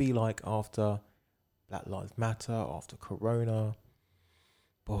music will be like after Black Lives Matter, after Corona.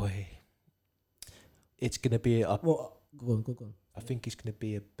 Boy. It's going to be a... Well, go on. I think it's going to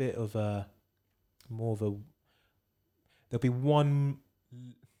be a bit of a... More of a... There'll be one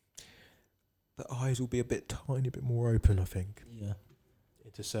the eyes will be a tiny bit more open, I think. Yeah.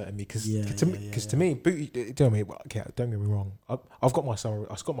 To certain me, because to to me, Booty, tell me, okay, don't get me wrong. I've got my summer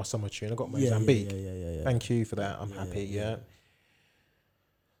tune. I've got Mozambique. Yeah. Thank you for that. I'm happy. Yeah.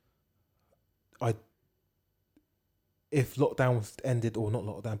 If lockdown was ended, or not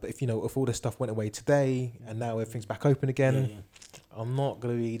lockdown, but if all this stuff went away today and now everything's back open again, I'm not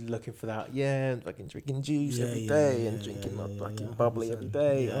gonna be looking for that. Yeah, fucking drinking juice every day and drinking my fucking bubbly every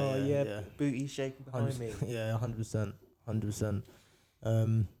day. Booty shaking behind me. Yeah, 100%.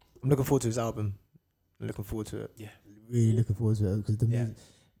 I'm looking forward to his album. I'm looking forward to it. Yeah, really looking forward to it, because the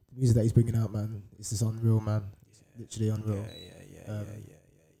music that he's bringing out, man, it's just unreal, man. It's literally unreal. Yeah.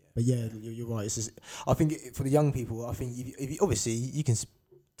 But yeah, you're right. It's just, I think for the young people, I think if you obviously you can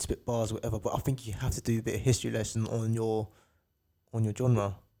spit bars or whatever, but I think you have to do a bit of history lesson on your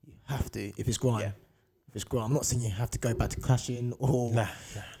genre. You have to, if it's grime. Yeah. If it's grime, I'm not saying you have to go back to clashing or. Nah.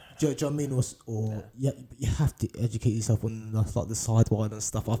 Do you know what I mean? Or you have to educate yourself on the sidewide and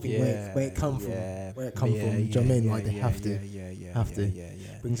stuff. I think where it come from. Where it come from. Do you know what I mean? Like they have to. Have to.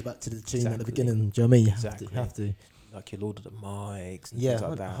 Brings it back to the tune at the beginning. Do you know what I mean? You have to. Like your Lord of the Mics and things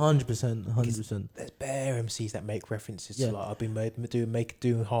like that. 100%. There's bare MCs that make references to like I've been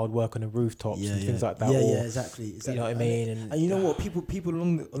doing hard work on the rooftops and things like that. Yeah, exactly. You know what I mean? And you know what? People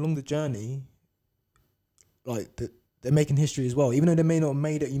along the journey, like they're making history as well. Even though they may not have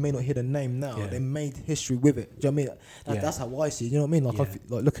made it, you may not hear the name now. They made history with it. Do you know what I mean? That's how I see it. You know what I mean? Like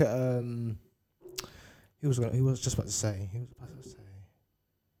like look at he was just about to say.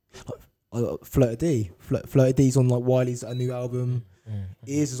 Flirty D. Flirty D's on like Wiley's new album.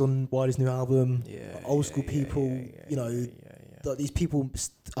 Ears is on Wiley's new album. Old school people, like these people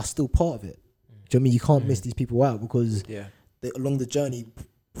are still part of it. Do you know what I mean? You can't miss these people out, because they along the journey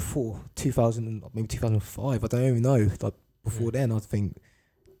before 2000, maybe 2005. I don't even know. Like before then, I think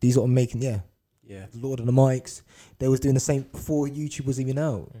these are making Lord of the Mics. They was doing the same before YouTube was even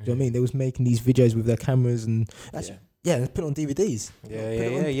out. Do you know what I mean? They was making these videos with their cameras and actually. Yeah, put it on DVDs. Put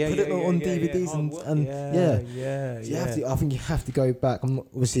it on DVDs and you have to. I think you have to go back. I'm not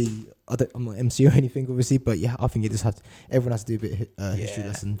MC or anything, obviously, but I think you just have to. Everyone has to do a bit of history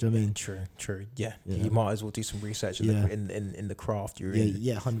lesson. Do you know what I mean? True. Yeah. You might as well do some research in the craft you're in.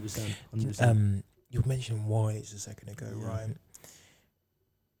 Yeah, 100%. You mentioned Wise a second ago, right?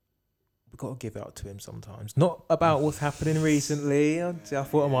 We've got to give it up to him sometimes. Not about what's happening recently. I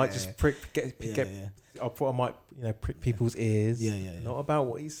thought I might just I thought I might, prick people's ears. Not about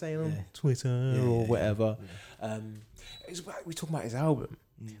what he's saying on Twitter or whatever. It's about, we're talking about his album,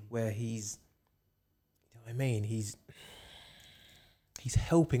 where he's, you know what I mean? He's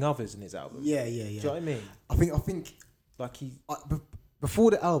helping others in his album. Yeah. Do you know what I mean? I think like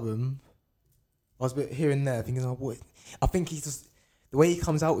before the album, I was a bit here and there thinking, I think he's just, the way he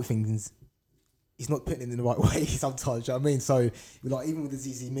comes out with things, he's not putting it in the right way sometimes, do you know what I mean? So, like, even with the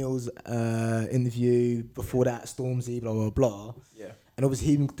ZZ Mills interview, before that, Stormzy, blah, blah, blah. Yeah. And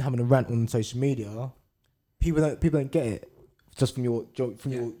obviously, him having a rant on social media, people don't get it. Just from your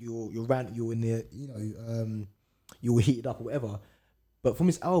rant, you're in there, you were heated up or whatever. But from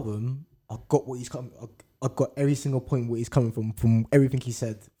his album, I got what he's coming, I got every single point where he's coming from everything he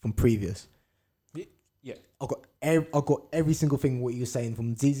said from previous. Yeah. I got every single thing what you were saying,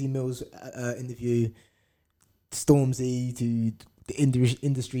 from ZZ Mills interview, Stormzy to the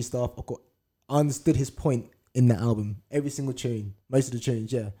industry stuff. I understood his point in that album. Every single tune, most of the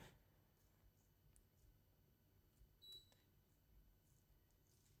tunes, yeah.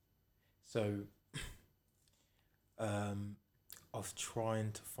 So, I was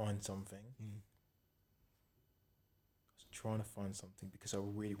trying to find something. Because I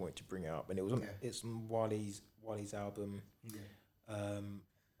really wanted to bring it up, and it was it's on Wiley's album. Oh man,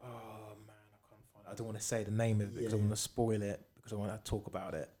 I can't find it. I don't want to say the name of it because I want to spoil it, because I want to talk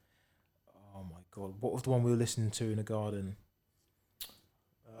about it. Oh my god, what was the one we were listening to in the garden?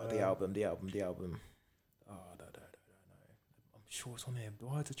 The album. Oh no. I'm sure it's on here.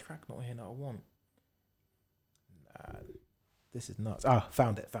 Why is the track not here that I want? Nah, this is nuts.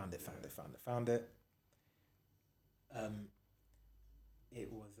 Found it. It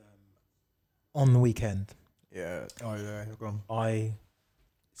was on the weekend. Yeah. Oh yeah. Go on. I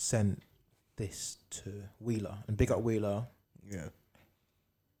sent this to Wheeler, and big up Wheeler. Yeah.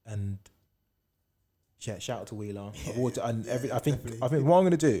 And shout out to Wheeler. I think what I'm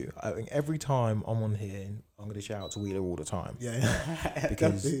gonna do, I think every time I'm on here, I'm gonna shout out to Wheeler all the time. Yeah.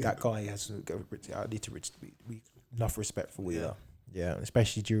 Because that guy has. I need to enough respect for Wheeler. Yeah,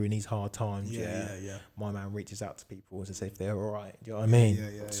 especially during these hard times. Yeah. My man reaches out to people to say if they're all right. Do you know what I mean?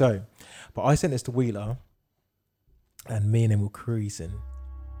 Yeah. So, but I sent this to Wheeler, and me and him were cruising.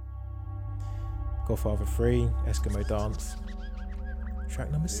 Godfather 3, Eskimo Dance.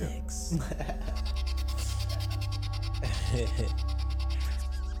 Track number 6.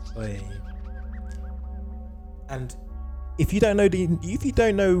 Oi. And if you don't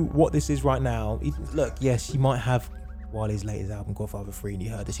know what this is right now, look, yes, you might have Wiley's latest album, Godfather 3, and you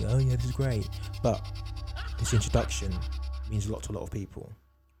heard this, you go, oh yeah, this is great. But this introduction means a lot to a lot of people.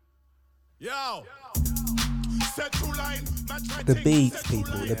 Yo. The beats,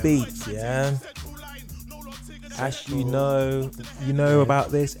 people, the beats, yeah. Ash, you know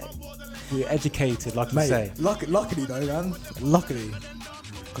about this. We're educated, like you say. Luckily though, man. Luckily.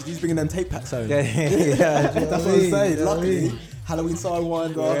 Because he's bringing them tape packs home. Yeah. That's what I'm saying. Luckily. Halloween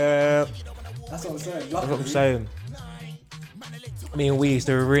Sidewinder. Yeah. That's what I'm saying. That's what I'm saying. Me and we used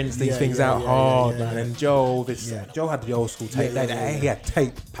to rinse these things out hard, man. And Joel had the old school tape. He had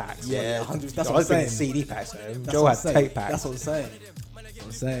tape packs. Yeah, 100%. That's I what I'm saying. CD packs home. Joel had tape packs. That's what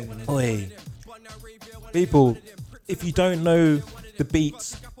I'm saying. Man. Oi. People, if you don't know the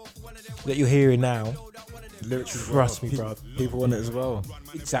beats that you're hearing now, trust me, bro. People want it as well.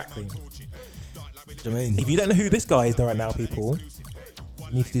 Exactly. Do you know what I mean? If you don't know who this guy is right now, people,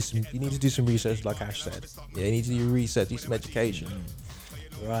 you need to do some research, like Ash said. Yeah, you need to do research, do some education.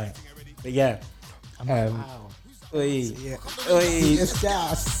 Right. But yeah. Oi. It's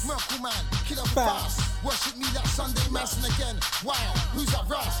gas. Merkle man, killer fast. Worship me that Sunday mass and again. Wow, who's that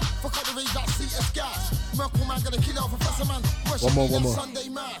Ras? Fuck out the rave that seat is gas. Merkle man gonna kill out Professor man. Worship me that Sunday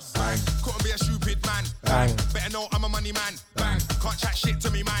mass. Bang, couldn't be a stupid man. Bang. Better know I'm a money man. Bang, can't chat shit to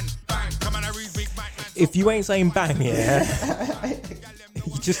me man. Bang, come on I read big man. If you ain't saying bang, yeah,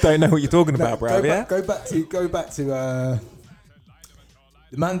 you just don't know what you're talking about, bro. Go back to the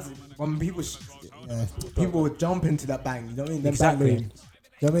man's when people would jump into that bang. You know what I mean? Exactly. You know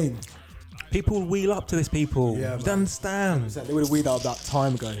what I mean? People wheel up to this. People, Yeah, you man. don't understand. They would have weeded out that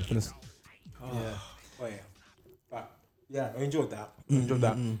time ago. Yeah, I enjoyed that.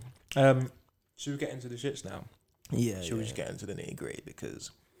 Should we get into the shits now? Yeah. Should we just get into the nitty gritty?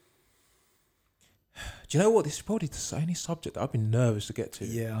 Because do you know what? This is probably the only subject that I've been nervous to get to.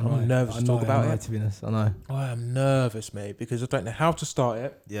 Yeah, I'm nervous to talk about it. To be honest, I know. I am nervous, mate, because I don't know how to start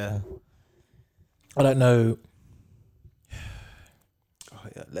it. Yeah. I don't know. Oh,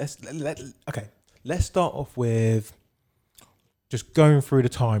 yeah. Let's start off with just going through the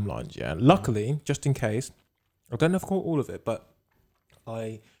timelines. Yeah. Luckily, just in case, I don't know if I caught all of it, but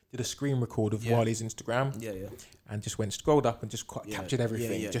I did a screen record of Wiley's Instagram. Yeah. And just scrolled up and just captured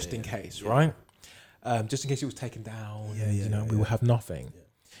everything, in case, right? Just in case it was taken down. We will have nothing. Yeah.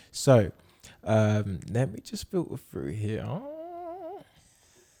 So, let me just filter through here.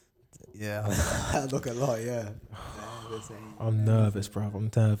 Yeah. I look a lot. Yeah. I'm nervous, bro. I'm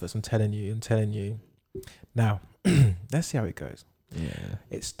nervous. I'm telling you. Now, let's see how it goes. Yeah.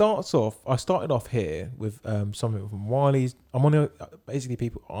 It starts off. I started off here with something from Wiley's. I'm on basically,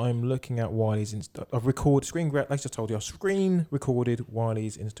 people. I'm looking at Wiley's Insta. I've like I just told you, I screen recorded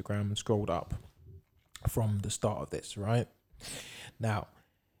Wiley's Instagram and scrolled up from the start of this. Right now,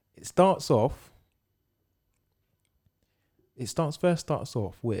 it starts off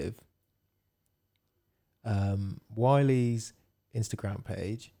with Wiley's Instagram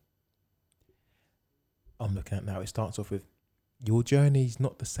page. I'm looking at now. It starts off with, your journey is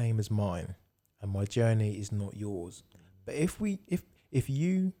not the same as mine, and my journey is not yours. But if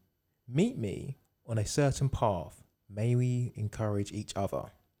you meet me on a certain path, may we encourage each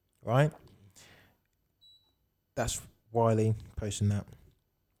other, right? That's Wiley posting that.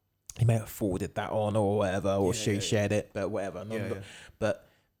 He may have forwarded that on or whatever, or shared it, but whatever. But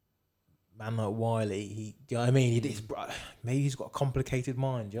man like Wiley, do you know what I mean? Maybe he's got a complicated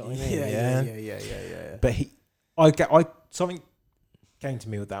mind. Do you know what I mean? Yeah. But something came to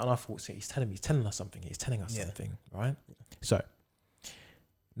me with that, and I thought, see, he's telling us something. He's telling us something, right? So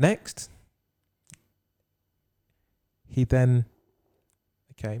next, he then,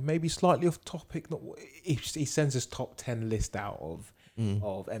 maybe slightly off topic. He sends his top 10 list out of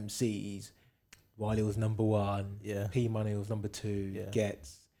MCs. Wiley was number 1. Yeah. P Money was number 2. Yeah.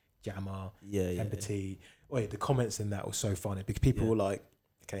 Gets, Jammer, Empathy. Yeah. Wait, the comments in that was so funny because people were like,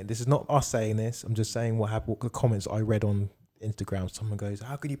 okay, this is not us saying this. I'm just saying what happened. What the comments I read on Instagram. Someone goes,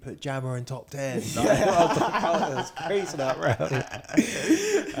 "How can you put Jammer in top 10?" That's crazy, that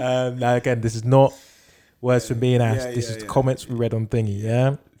round. Now again, this is not words from me and Ash. This is the comments we read on Thingy.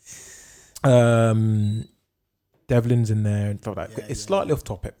 Yeah. Devlin's in there and stuff like that. It's slightly off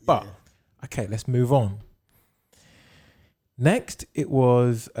topic, but okay, let's move on. Next, it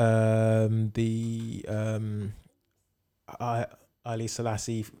was the Ali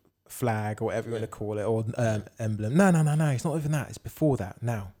Selassie flag or whatever you want to call it, or emblem. No, it's not even that. It's before that.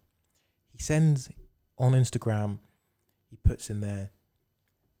 Now, he sends on Instagram, he puts in there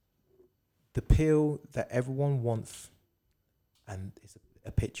the pill that everyone wants, and it's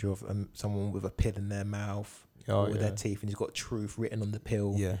a picture of someone with a pill in their mouth or with their teeth, and he's got truth written on the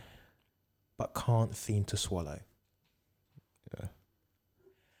pill, but can't seem to swallow. Yeah.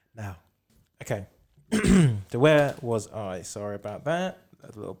 Now, okay. So where was I? Sorry about that. A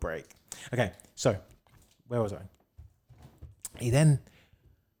little break. Okay, so where was I? He then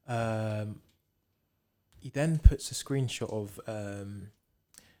puts a screenshot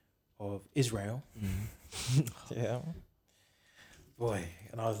of Israel. Yeah. Boy,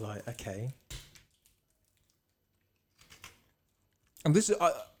 and I was like, okay. And this is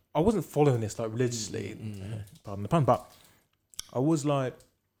I wasn't following this like religiously, pardon the pun, but I was like,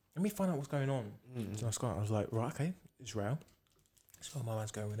 let me find out what's going on. So I was like, right, okay, Israel. That's where my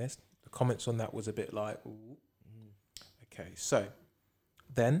man's going with this. The comments on that was a bit like, ooh. Okay, so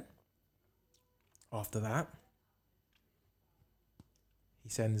then after that, he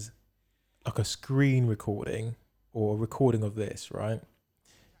sends like a screen recording or a recording of this, right?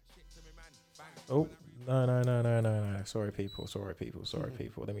 Oh, no. Sorry, people.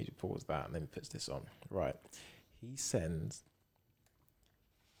 Let me pause that and then puts this on. Right. He sends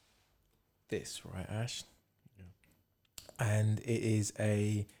this, right, Ash? Yeah. And it is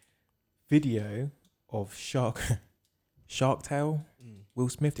a video of Shark Tale, Will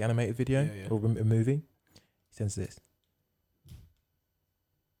Smith, the animated video or a movie. He sends this.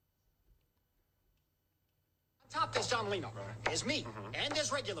 On top there's John Lino. There's me. And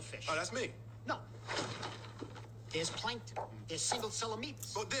there's regular fish. Oh, that's me. No. There's plankton. There's single-cell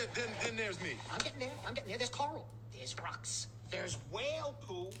amoebas. Oh, then there's me. I'm getting there. There's coral. There's rocks. There's whale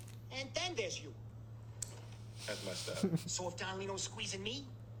poo. And then there's you. That's my stuff. So if Don Lino's squeezing me,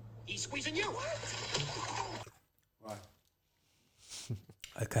 he's squeezing you. Right.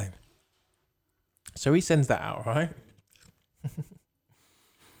 Okay. So he sends that out, right?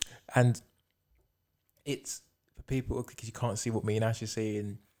 And it's for people, because you can't see what me and Ash are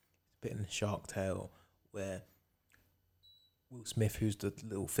seeing, a bit in Shark Tale, where Will Smith, who's the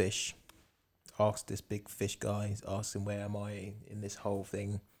little fish, asks this big fish guy, asks him, where am I in this whole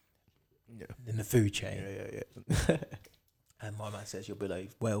thing? Yeah. In the food chain. Yeah. And my man says, you're below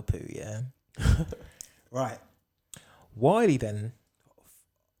whale poo, yeah? Right. Wiley then,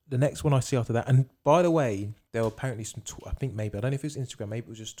 the next one I see after that, and by the way, there were apparently some, I think maybe, I don't know if it was Instagram, maybe it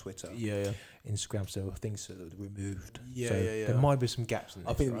was just Twitter. Yeah. Instagram, so things are removed. Yeah. There might be some gaps in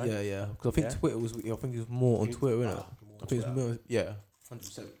this, I think, right? yeah. Because I think Twitter was, I think it was more on Twitter, innit? I think it's more,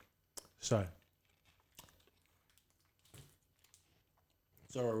 100%. So,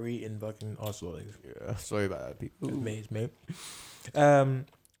 sorry, eating fucking isolate. Yeah, sorry about that, people. It's me.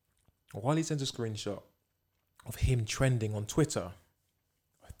 Wiley sends a screenshot of him trending on Twitter.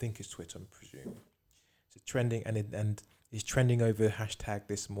 I think it's Twitter, I'm presuming. So trending, and he's trending over hashtag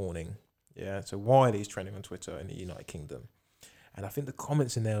this morning. Yeah, so Wiley's trending on Twitter in the United Kingdom. And I think the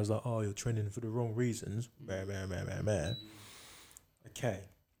comments in there was like, oh, you're trending for the wrong reasons. Okay.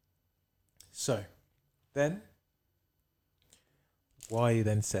 So, then, Wiley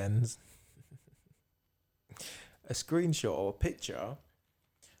then sends a screenshot or a picture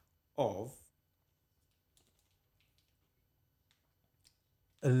of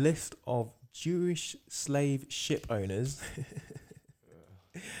a list of Jewish slave ship owners.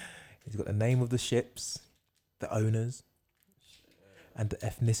 He's got the name of the ships, the owners, and the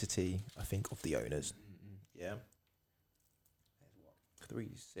ethnicity, I think, of the owners. Yeah. 3,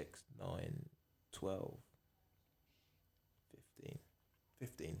 6, 9, 12, 15.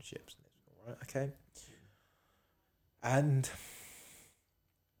 15 ships. All right, okay. And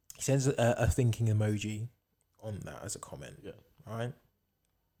he sends a thinking emoji on that as a comment. Yeah. All right.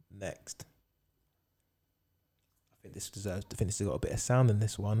 Next. I think this deserves. I think this has got a bit of sound in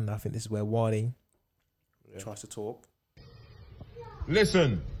this one. I think this is where Wiley tries to talk.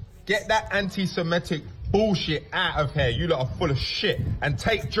 Listen, get that anti-Semitic bullshit out of here. You lot are full of shit. And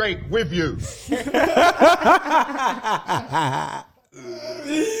take Drake with you.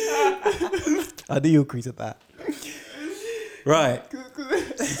 I knew you agreed with that. Right.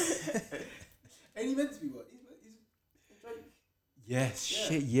 Ain't he meant to be what? Yes,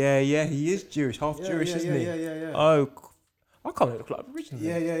 shit, yeah, he is Jewish, half Jewish, isn't he? Yeah. Oh, I can't look like originally.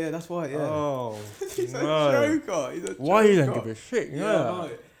 Yeah, that's why, yeah. Oh, He's no. a joker. He's a joker. Why you don't give a shit? Yeah, no.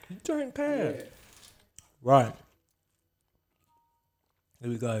 You don't care. Yeah. Right. Here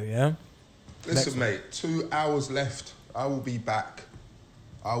we go, yeah? Listen, mate, 2 hours left. I will be back.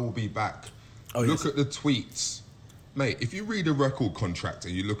 Oh, look at the tweets. Mate, if you read a record contract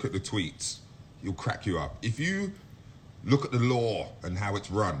and you look at the tweets, you'll crack you up. If you Look at the law and how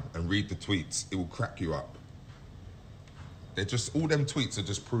it's run and read the tweets. It will crack you up. They're just, all them tweets are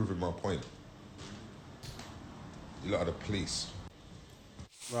just proving my point. You lot are the police.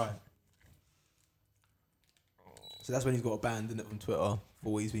 Right. So that's when he's got a ban, didn't it, from Twitter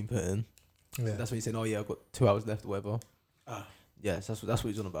for what he's been putting. Yeah. So that's when he's saying, oh yeah, I've got 2 hours left or whatever. Ah. Yes, that's what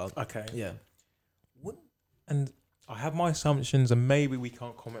he's on about. Okay. Yeah. And I have my assumptions, and maybe we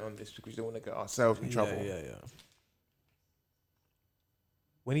can't comment on this because we don't want to get ourselves in trouble. Yeah.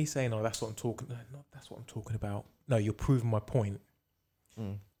 When he's saying, "Oh, that's what I'm talking," that's what I'm talking about. No, you're proving my point.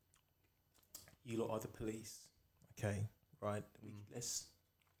 You lot are the police, okay? Right? Let's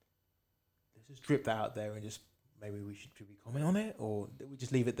just drip that out there and just maybe should we comment on it, or we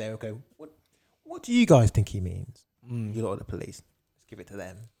just leave it there and go, what do you guys think he means? You lot are the police. Let's give it to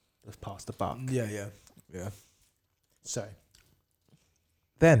them. Let's pass the buck. Yeah. So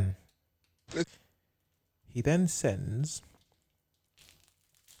then he then sends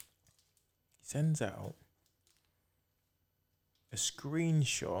out a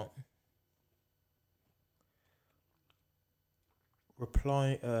screenshot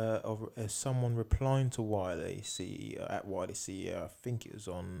of someone replying to Wiley CEO at Wiley CEO. I think it was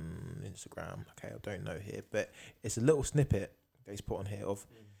on Instagram. Okay, I don't know here, but it's a little snippet that he's put on here of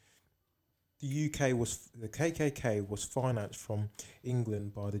the KKK was financed from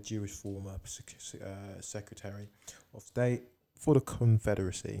England by the Jewish former Secretary of State for the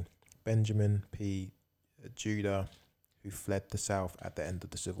Confederacy, Benjamin P. Judah, who fled the South at the end of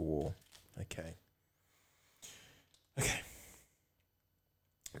the Civil War. Okay.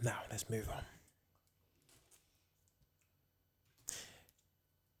 Now, let's move on.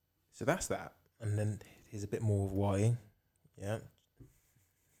 So that's that. And then here's a bit more of why. Yeah.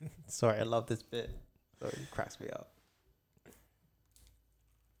 Sorry, I love this bit. Sorry, it cracks me up.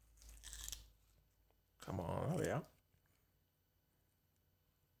 Come on, hurry up.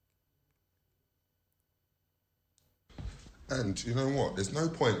 And you know what? There's no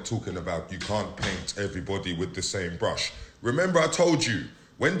point talking about you can't paint everybody with the same brush. Remember I told you,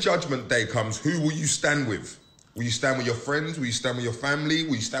 when Judgment Day comes, who will you stand with? Will you stand with your friends? Will you stand with your family?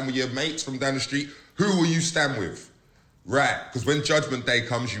 Will you stand with your mates from down the street? Who will you stand with? Right, because when Judgment Day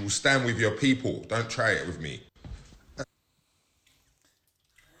comes, you will stand with your people. Don't try it with me.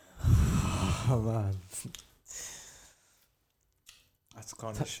 Oh, man. That's the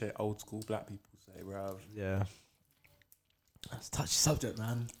kind of shit old school black people say, bruv. Yeah. That's a touchy subject,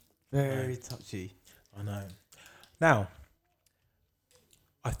 man. Very touchy. I know. Now,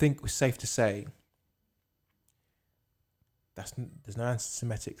 I think it's safe to say there's no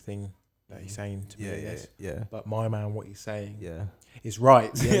anti-Semitic thing that he's saying to me. Yeah. But my man, what he's saying is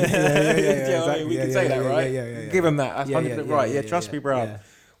right. Yeah. Exactly. We can say that, right? Yeah. Give him that. That's 100% right. Yeah, trust me, bro. Yeah.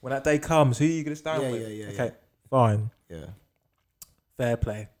 When that day comes, who are you going to stand with? Okay, fine. Yeah. Fair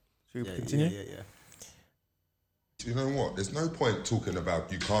play. Should we continue? Yeah. You know what? There's no point talking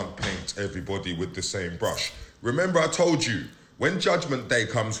about you can't paint everybody with the same brush. Remember I told you, when Judgment Day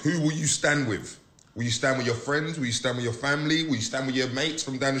comes, who will you stand with? Will you stand with your friends? Will you stand with your family? Will you stand with your mates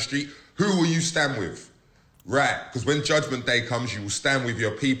from down the street? Who will you stand with? Right, because when Judgment Day comes, you will stand with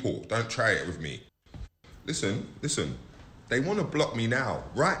your people. Don't try it with me. Listen. They want to block me now.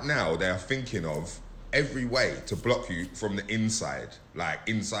 Right now, they are thinking of every way to block you from the inside. Like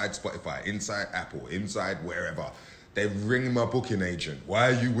inside Spotify, inside Apple, inside wherever. They ring my booking agent. Why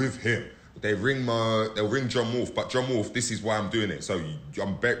are you with him? They'll ring John Wolf, but John Wolf, this is why I'm doing it. So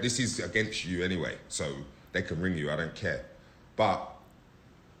this is against you anyway. So they can ring you, I don't care. But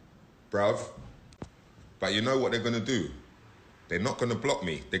you know what they're gonna do? They're not gonna block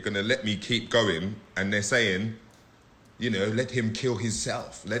me. They're gonna let me keep going, and they're saying, let him kill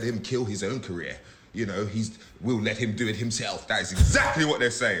himself. Let him kill his own career. We'll let him do it himself. That is exactly what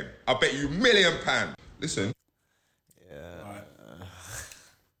they're saying. I bet you £1 million. Listen.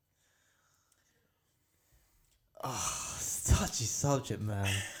 Touchy subject, man.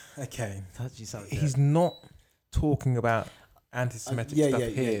 Okay. Touchy subject. He's not talking about anti-Semitic stuff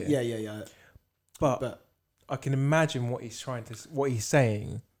here. Yeah. But I can imagine what he's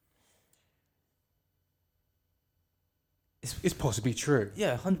saying. It's possibly true.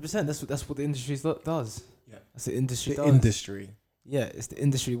 Yeah, 100%. That's what the industry does. Yeah, that's the industry. Industry. Yeah, it's the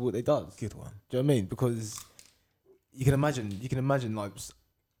industry what they does. Good one. Do you know what I mean? Because you can imagine like,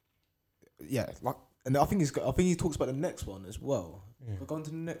 and I think he talks about the next one as well. We're going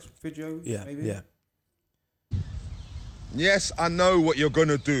to the next video. Yeah, maybe? yeah. Yes, I know what you're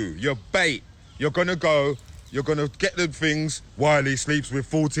gonna do. You're bait. You're gonna go, You're going to get the things, Wiley sleeps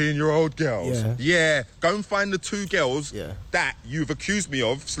with 14-year-old girls. Yeah. Go and find the 2 girls that you've accused me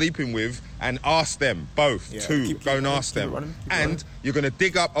of sleeping with and ask them, both, 2. Go and ask them. And you're going to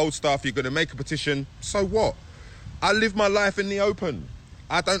dig up old stuff. You're going to make a petition. So what? I live my life in the open.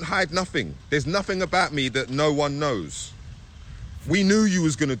 I don't hide nothing. There's nothing about me that no one knows. We knew you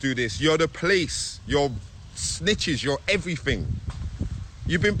was going to do this. You're the police. You're snitches. You're everything.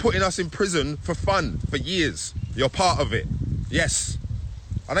 You've been putting us in prison for fun for years. You're part of it. Yes.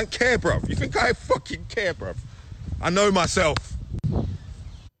 I don't care, bruv. You think I fucking care, bruv? I know myself.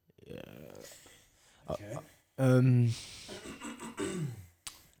 Yeah.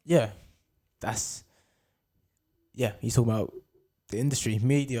 Yeah. That's... Yeah, he's talking about the industry,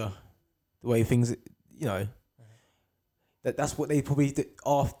 media, the way things, you know... That's what they probably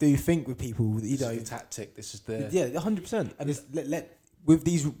do think with people, you know. This is the tactic. This is the... Yeah, 100%. And it's with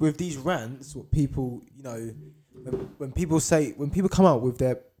these rants, what people, you know, when people come out with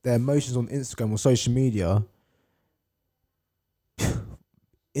their emotions on Instagram or social media,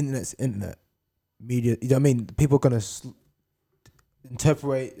 internet, media, you know what I mean? People are gonna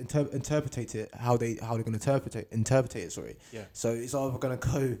interpret it how they're gonna interpret it. Sorry. Yeah. So it's either gonna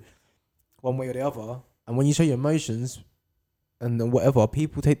go one way or the other, and when you show your emotions, and then whatever,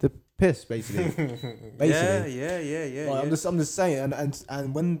 people take the piss, basically. Yeah. Like, I'm just saying,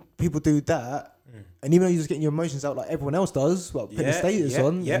 and when people do that, and even though you're just getting your emotions out like everyone else does, like put the status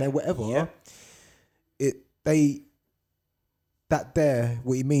on and then whatever,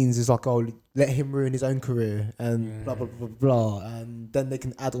 what he means is like, oh, let him ruin his own career and blah blah blah blah, and then they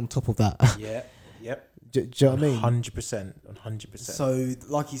can add on top of that. Yeah. Yep. Do you know what I mean? 100%. So,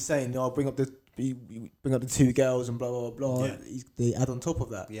 like he's saying, I'll bring up the 2 girls and blah blah blah. Yeah. They add on top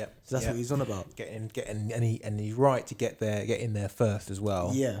of that. Yeah. So that's what he's on about. Getting, and he's right to get in there first as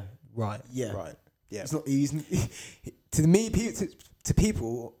well. Yeah. Right. Yeah. Right. Yeah. It's not. To me, to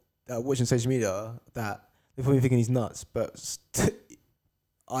people that are watching social media, that they're probably thinking he's nuts, but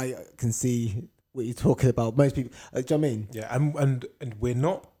I can see what you're talking about. Most people, do you know what I mean? Yeah. And we're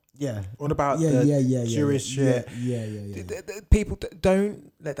not. Yeah. On about Jewish shit. Yeah. People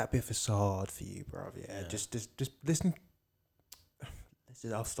don't let that be a facade for you, bro. Yeah. Just listen.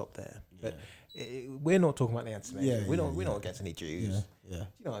 I'll stop there. But we're not talking about the anti-Semitic. We're not against any Jews. Yeah. You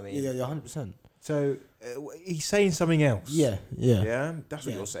know what I mean? Yeah. 100%. So he's saying something else. Yeah. That's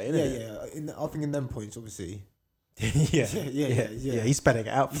what you're saying. Yeah. I think in them points, obviously. Yeah. He's spelling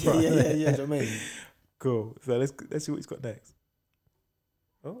it out. Yeah. Do you know what I mean? Cool. So let's see what he's got next.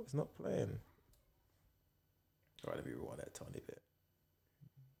 Oh, it's not playing. All right, let me rewind that a tiny bit.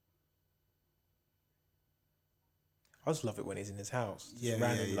 I just love it when he's in his house. Just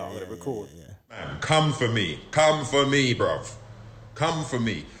randomly I'm going to record. Man, come for me, bruv. Come for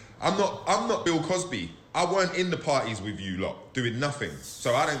me. I'm not Bill Cosby. I weren't in the parties with you lot, doing nothing.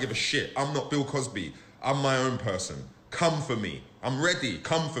 So I don't give a shit. I'm not Bill Cosby. I'm my own person. Come for me. I'm ready.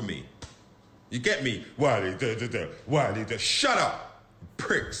 Come for me. You get me? Wiley, shut up.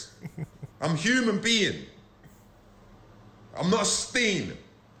 Pricks. I'm a human being. I'm not Steen.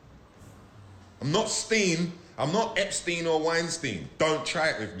 I'm not Epstein or Weinstein. Don't try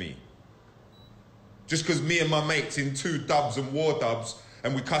it with me. Just because me and my mates in 2 dubs and war dubs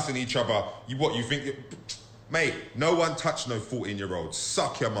and we cussing each other, you think... Mate, no one touched no 14-year-old.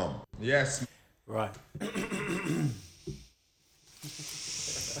 Suck your mum. Yes. Right.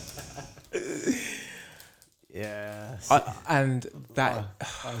 Yeah. I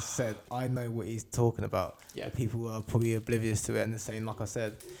said, I know what he's talking about. Yeah. People are probably oblivious to it and they're saying, like I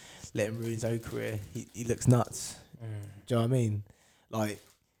said, let him ruin his own career. He looks nuts. Do you know what I mean? Like,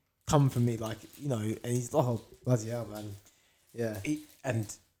 come for me, like, you know, and he's like, oh, bloody hell, man. Yeah. And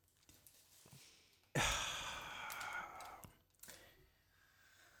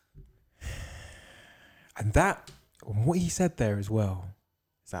what he said there as well,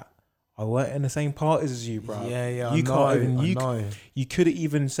 is that I weren't in the same parties as you, bro. Yeah, you You couldn't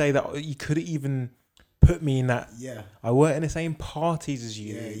even say that. You couldn't even put me in that. Yeah. I weren't in the same parties as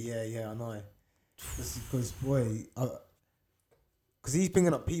you. Yeah, I know. Because, boy, because he's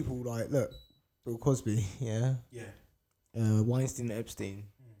bringing up people like, look, Bill Cosby, yeah? Yeah. Weinstein and Epstein.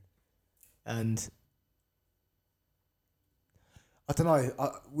 And I don't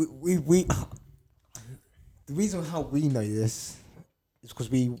know, we the reason how we know this is because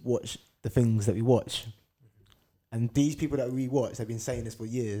we watch the things that we watch. And these people that we watch, they've been saying this for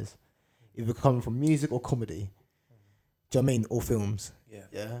years. Either coming from music or comedy. Do you know what I mean? Or films.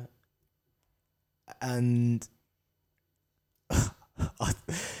 Yeah. And I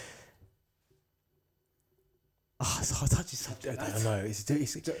it's a hard touchy subject. I don't know. It's so do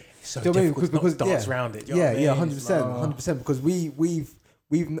you know what I mean? difficult to not dance around it. Do you know what I mean? 100%. Because we've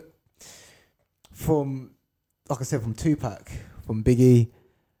from, like I said, from Tupac, from Biggie,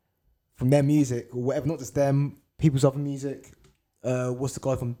 from their music or whatever, not just them, people's other music. What's the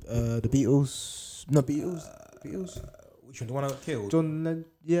guy from the Beatles? No, Beatles. Which one? The one that got killed? John Lennon.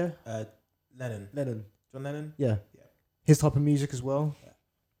 Yeah. Lennon. John Lennon. Yeah. His type of music as well.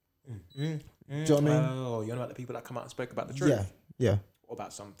 Do you know what I mean? Oh, you're about the people that come out and spoke about the truth. Yeah. Or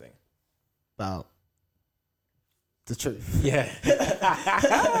about something. About the truth. Yeah.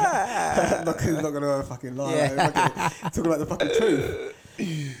 not gonna fucking lie. Yeah. Talking about the fucking truth. Do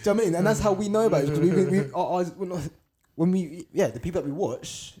you know what I mean? And that's how we know about it. The people that we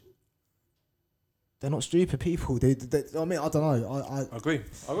watch, they're not stupid people. They I mean, I don't know. I agree.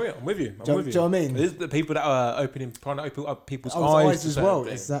 I'm with you. Do you know what I mean? It's the people that are trying to open up people's eyes as well.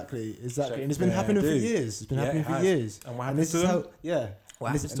 Exactly. So, and it's been happening for years. And what happens to them?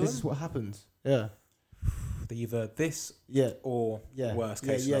 This is what happens. Yeah. They're either this or worst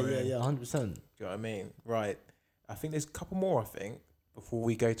case scenario. 100%. Do you know what I mean? Right. I think there's a couple more, before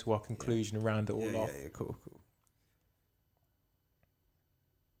we go to our conclusion and round it all off. Yeah, cool.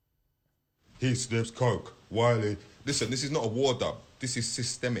 He sniffs coke. Wiley. Listen, this is not a war dub. This is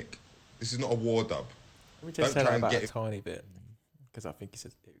systemic. This is not a war dub. Let me just say that about a tiny bit, because I think he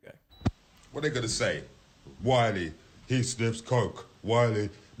says, here we go. What are they going to say? Wiley. He sniffs coke. Wiley.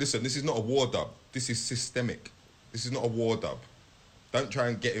 Listen, this is not a war dub. This is systemic. This is not a war dub. Don't try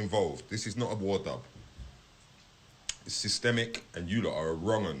and get involved. This is not a war dub. It's systemic, and you lot are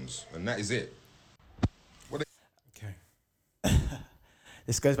wrong uns, and that is it. Okay.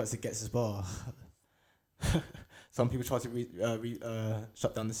 This goes back to Gets His Bar. Some people try to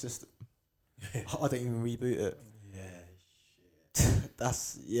shut down the system. I don't even reboot it. Yeah, shit.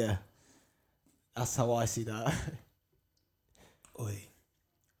 That's how I see that. Oi.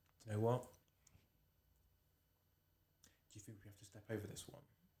 You know what? Do you think we have to step over this one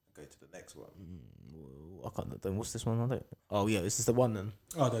and go to the next one? I can't. Then what's this one? Oh yeah, this is the one then.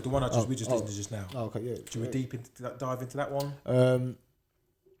 Oh no, the one we just listened to just now. Oh, okay, yeah. Should we dive into that one?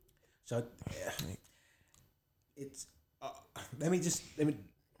 So it's let me.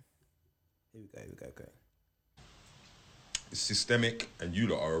 Here we go. It's systemic, and you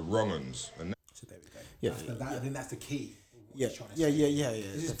lot are wrong uns, and so there we go. Yeah, I think that's the key. Yeah.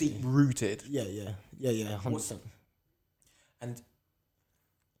 This is deep rooted. Yeah, 100%. And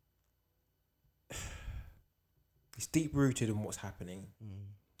it's deep rooted in what's happening,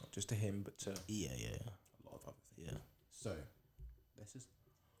 not just to him, but to a lot of other things. Yeah. So let's just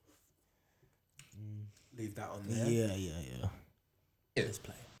leave that on there. Yeah. Let's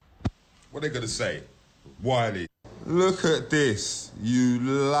play. what are they going to say? Wiley. Look at this, you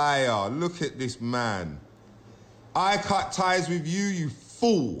liar. Look at this man. I cut ties with you, you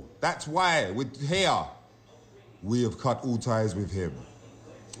fool. That's why, with here, we have cut all ties with him.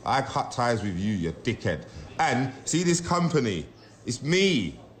 I cut ties with you, you dickhead. And see this company, it's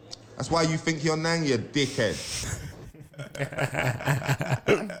me. That's why you think you're Nang, you dickhead.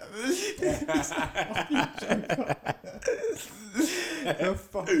 You're a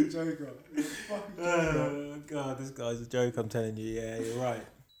fucking joker. Oh, God, this guy's a joke, I'm telling you. Yeah, you're right.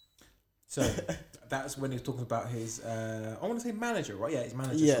 So, that's when he was talking about his, I want to say manager, right? Yeah, his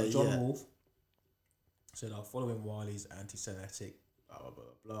manager, Yeah, so John yeah. Wolfe. So, now following Wiley's anti-Semitic, blah, blah,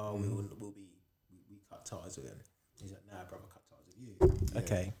 blah, blah, we cut ties with him. He's like, nah, brother, cut ties with you. Yeah.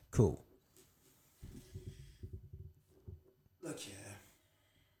 Okay, cool. Look, yeah.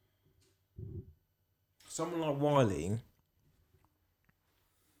 Someone like Wiley,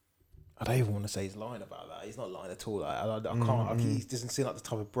 I don't even want to say he's lying about that. He's not lying at all. Like, I can't. He doesn't seem like the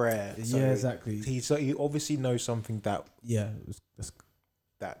type of brer. So Yeah, exactly. He obviously knows something that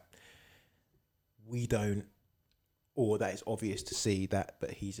that we don't, or that is obvious to see that.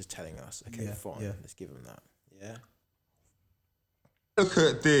 But he's just telling us, okay, fine, let's give him that. Yeah. Look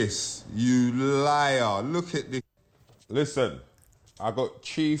at this, you liar. Look at this. Listen, I got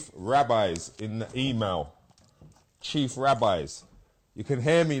chief rabbis in the email. Chief rabbis. You can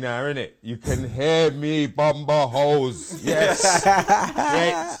hear me now, innit? You can hear me, bumper hoes. Yes.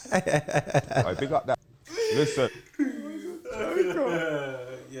 Yes. I pick up that. Listen.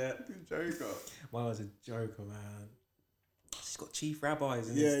 Yeah. Joker. Well, I was a joker, man. She's got chief rabbis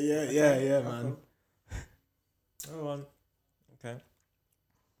in Yeah, man. Hold on. Okay.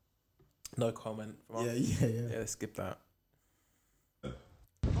 No comment. Yeah. Yeah, let's skip that.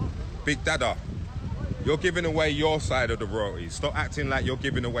 Big Dada, you're giving away your side of the royalties. Stop acting like you're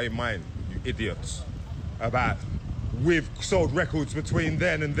giving away mine, you idiots. About we've sold records between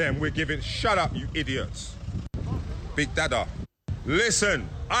then and then. We're giving. Shut up, you idiots. Big Dada. Listen,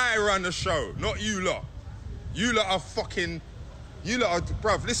 I run the show, not you lot. You lot are fucking... You lot are...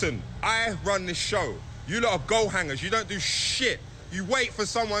 Bruv, listen, I run this show. You lot are goal hangers. You don't do shit. You wait for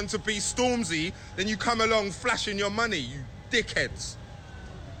someone to be Stormzy, then you come along flashing your money, you dickheads.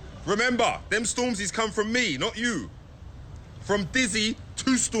 Remember, them Stormzys come from me, not you. From Dizzy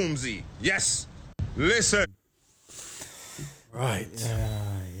to Stormzy. Yes. Listen. Right.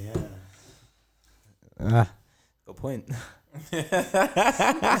 Got a point. I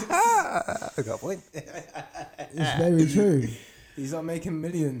got a point. It's very true. He's not making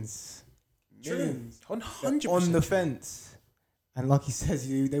millions. Millions. 100% on the fence. And like he says,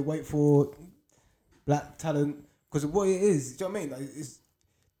 they wait for black talent. Because what it is, do you know what I mean? Like, it's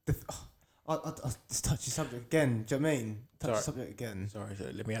I'll just touch the subject again. Do you know what I mean? Touch the subject again. Sorry,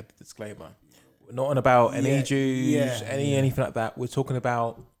 let me add the disclaimer. We're not on about any Jews, anything like that. We're talking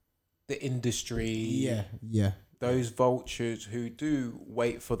about the industry. Yeah. Those vultures who do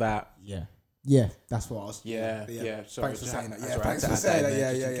wait for that. Yeah, that's what I was. Yeah. Sorry, thanks for saying that. Yeah, Thanks for saying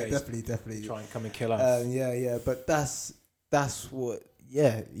that. Yeah. Definitely. Try and come and kill us. Yeah. But that's what.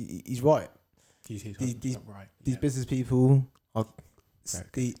 Yeah, he's right. He's right. These business people are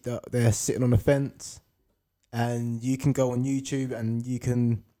they're sitting on the fence, and you can go on YouTube and you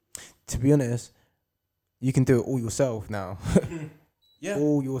can, to be honest, you can do it all yourself now. Yeah,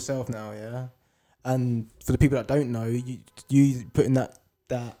 all yourself now. Yeah, and for the people that don't know, you putting that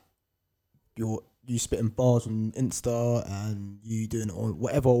you spitting bars on Insta and you doing it on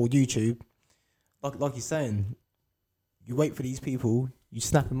whatever or YouTube, like you're saying, you wait for these people, you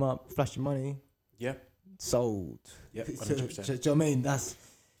snap them up, flash your money. Yeah. Sold. Yeah, 100%. Do you know what I mean? That's,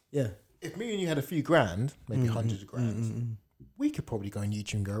 yeah. If me and you had a few grand, maybe hundreds of grand, we could probably go on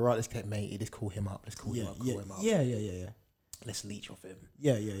YouTube and go, right, let's get matey, let's call him up, Yeah. Let's leech off him.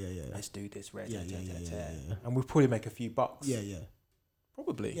 Yeah. Let's do this, and we'll probably make a few bucks. Yeah.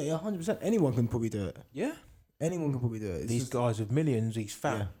 Probably. Yeah, 100%. Anyone can probably do it. Yeah. Anyone can probably do it. These guys with millions, he's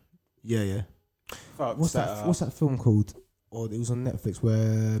fat. Yeah. Fuck, what's that film called? Or it was on Netflix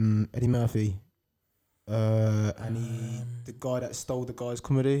where Eddie Murphy and the guy that stole the guy's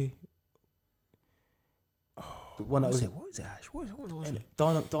comedy. The one that was What was it, Ash? What was it?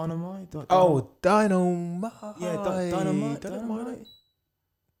 Dynamite. Dynamite. Yeah, Dynamite.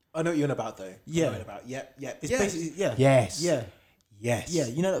 I know what you're on about though. Yeah. I know what you're about. Yeah. It's basically Yes. Yeah,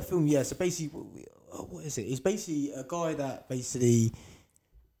 you know that film. Yeah, so basically, what is it? It's basically a guy that basically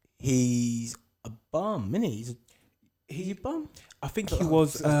he's a bum, isn't he? He's a bum. I think he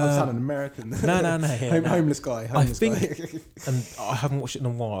was. I'm sounding American. No. Homeless guy. I think, and I haven't watched it in a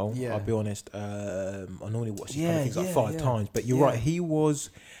while. Yeah. I'll be honest. I normally watch these kind of things like 5 times, but you're right. He was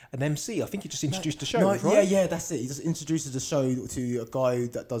an MC. I think he just introduced the show. Right? Yeah, that's it. He just introduces the show to a guy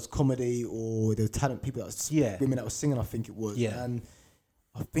that does comedy or the talent people that women that were singing. I think it was. Yeah. And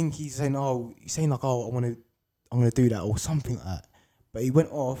I think he's saying like, I'm gonna do that or something like that. But he went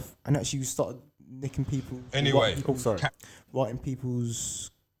off and actually started nicking people. Anyway. Writing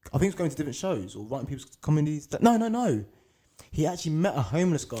people's... I think he was going to different shows or writing people's comedies. No. He actually met a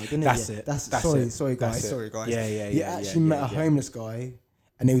homeless guy, didn't he? That's Sorry, guys. Yeah. He actually met a homeless guy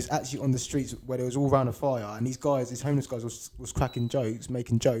and he was actually on the streets where there was all around a fire and these homeless guys was cracking jokes,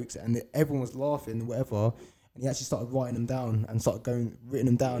 making jokes and everyone was laughing and whatever. And he actually started writing them down and written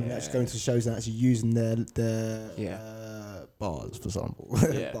them down and actually going to shows and actually using their bars, for example.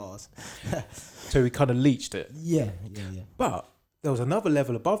 Bars. So he kind of leached it. Yeah. But there was another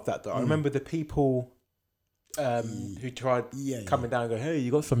level above that though. I remember the people who tried coming down and go, hey, you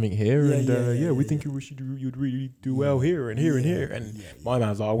got something here, we think you'd really do well here and here and here. And my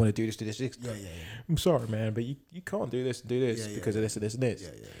man's like, I want to do this. Yeah. I'm sorry, man, but you can't do this and do this because of this and this and this.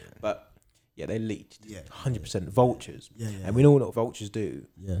 But yeah, they leached. 100% vultures. And we know what vultures do.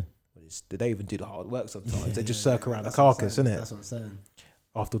 Yeah. They don't even do the hard work sometimes. They just circle around the carcass, innit? That's what I'm saying.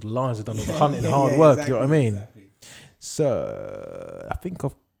 After the lions have done all the hunting and hard work, you know what I mean? Exactly. So I think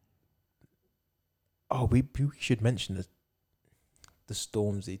we should mention the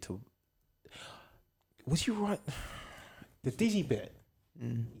Stormzy to. Was you right? The Dizzy bit.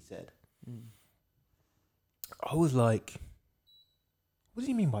 He said. I was like, what do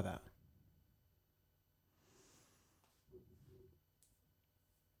you mean by that?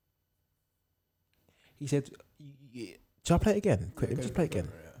 He said, shall I play it again? Quick, let me just play it again.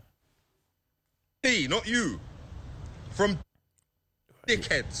 Me, not you. From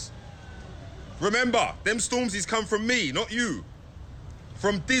dickheads. Remember, them Stormzys come from me, not you.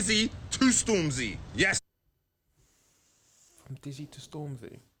 From Dizzy to Stormzy. Yes. From Dizzy to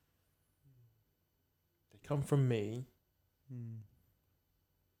Stormzy. They come from me.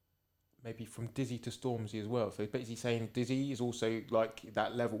 maybe from Dizzy to Stormzy as well. So basically saying Dizzy is also like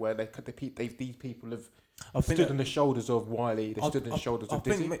that level where these people have stood on the shoulders of Wiley. They stood on the shoulders of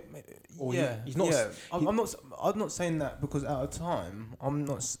Dizzy. He's not. I'm not saying that because at a time I'm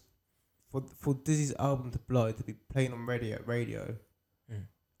not for Dizzy's album to blow to be playing on radio.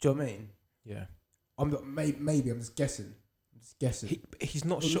 Do you know what I mean? Yeah. I'm not. Maybe I'm just guessing. He's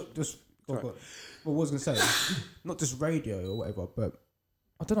not sure. What was I gonna say? Not just radio or whatever, but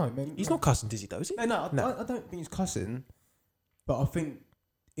I don't know. Man, he's not cussing Dizzy though, is he? No. I don't think he's cussing, but I think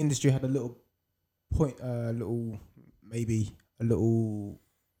industry had a little point, maybe a little.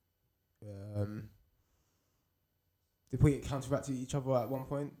 They put it counteract to each other at one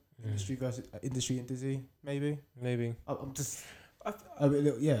point. Industry versus industry and Dizzy, maybe. I'm just a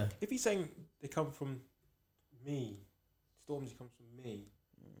little, yeah. If he's saying they come from me, Stormzy comes from me,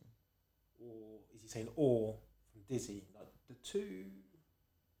 or is he saying or from Dizzy? Like the two.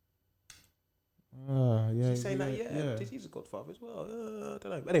 Yeah. Is he saying that? Yeah. Dizzy's a godfather as well. I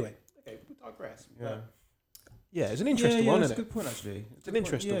don't know. But anyway, okay, we digress. Yeah, it's an interesting one, isn't it? It's a good point, actually. It's an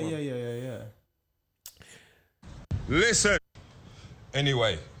interesting one. Yeah. Listen.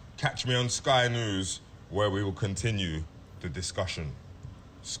 Anyway, catch me on Sky News, where we will continue the discussion.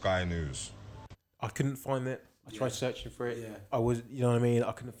 Sky News. I couldn't find it. I tried searching for it. Yeah. I was, you know what I mean?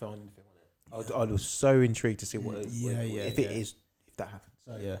 I couldn't find anything on it. I was so intrigued to see if that happened.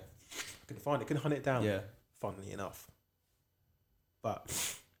 So yeah. I couldn't find it. Couldn't hunt it down. Yeah. Funnily enough. But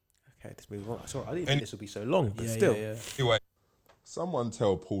okay, let's move on. Sorry, I didn't think this would be so long, but still. Yeah. Anyway, someone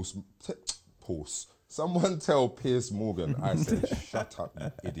tell Someone tell Piers Morgan I said, shut up,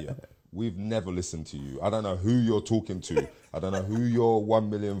 you idiot. We've never listened to you. I don't know who you're talking to. I don't know who your 1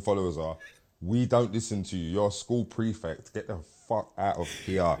 million followers are. We don't listen to you. You're a school prefect. Get the fuck out of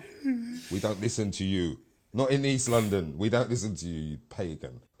here. We don't listen to you. Not in East London. We don't listen to you, you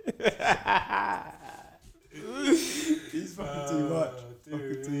pagan. He's fucking too much.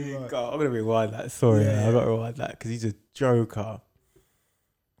 Dude, I'm going to rewind that. Sorry, I've got to rewind that because he's a joker.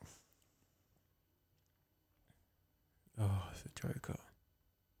 Oh, it's a joker.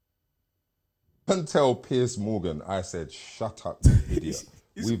 And tell Piers Morgan I said, shut up, you idiot.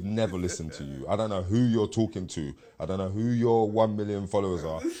 We've never listened to you. I don't know who you're talking to. I don't know who your 1 million followers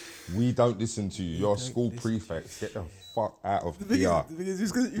are. We don't listen to you. You're a school prefect. Get the fuck out of here.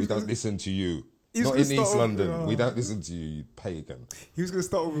 We don't listen to you. Not in East London. We don't listen to you, you pagan. He was going to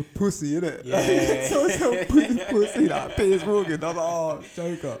start with a pussy, innit? Yeah. So I tell pussy, like Piers Morgan. I'm like, oh,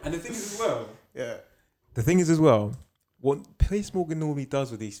 joker. And the thing is as well. Yeah. The thing is as well, what Piers Morgan normally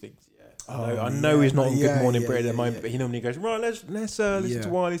does with these things, I know he's not on Good Morning Britain at the moment, but he normally goes, right, let's listen to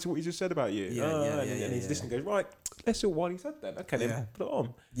Wiley to what he just said about you. And he's listening and goes, right, let's see what Wiley said then. Okay, then put it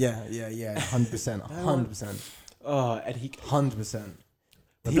on. Yeah. 100%. Oh, and he 100%.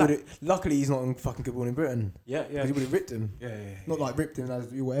 Luckily, he's not on fucking Good Morning Britain. Yeah. Because he would have ripped him. Yeah. Not like ripped him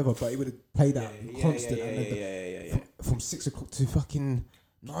as whatever, but he would have played that constant. From 6 o'clock to fucking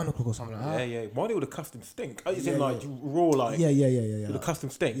 9 o'clock or something like that. Yeah. Wiley would have cussed him stink. It's in like raw, like. Yeah. Would have cussed him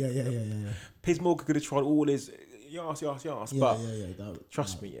stink. Yeah. Piers Morgan could have tried all his yas. But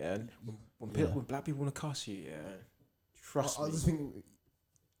trust me, when black people want to cuss you, trust me. I just think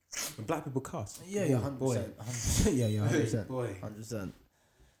when black people cuss. 100%. 100%. 100%.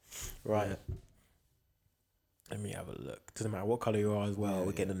 Right. Let me have a look. Doesn't matter what colour you are as well.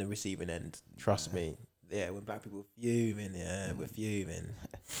 We're getting on the receiving end. Trust me. Yeah, when black people are fuming, we're fuming.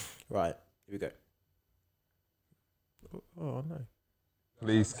 Right, here we go. Oh no.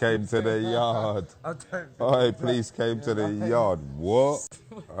 Police came to the yard. Police came to the yard. What?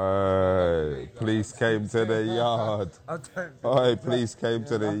 Police came to the yard. Police came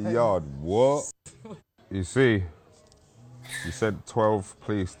to the yard. What? You see, you sent 12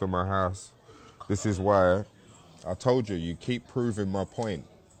 police to my house. This is why I told you, you keep proving my point.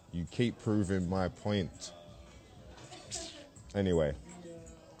 You keep proving my point. Anyway,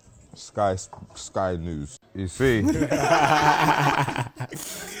 Sky News. You see?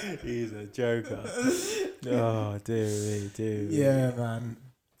 He's a joker. Oh, dear. Yeah, man.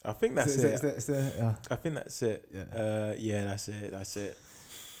 I think that's it. I think that's it. Yeah. That's it.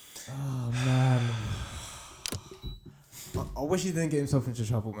 Oh, man. I wish he didn't get himself into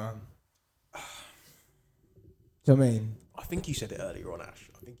trouble, man. Do you know what I mean? I think you said it earlier on, Ash.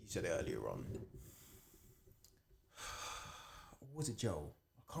 Or was it Joel?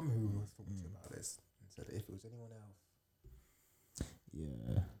 I can't remember who was talking to about this. And said if it was anyone else,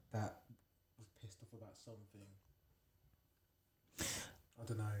 that was pissed off about something. I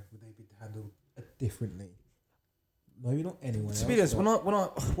don't know. Would they be handled differently? Maybe not anyone else. To be honest,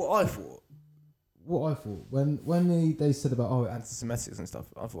 what I thought what I thought when they said about anti-Semitics and stuff,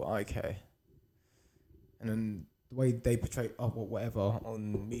 I thought okay. And then the way they portray or whatever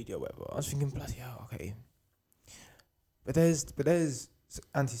on media, whatever, I was thinking bloody hell, okay. But there's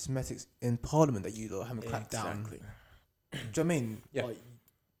anti-Semitics in Parliament that you lot haven't cracked down. Do you know what I mean? Yeah. Like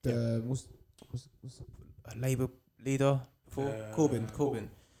was a Labour leader before Corbyn. Do you know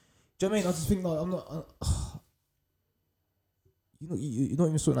what I mean? I just think like I'm not. You're not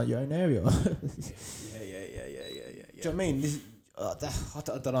even sorting out your own area. Yeah. Do you know what I mean? This, I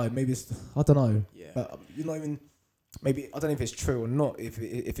don't know. Maybe it's I don't know. Yeah. But you're not even. Maybe I don't know if it's true or not. If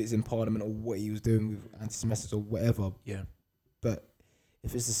it's in Parliament or what he was doing with anti-Semitics or whatever. Yeah. But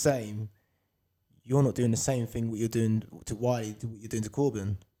if it's the same, you're not doing the same thing what you're doing to Wiley to what you're doing to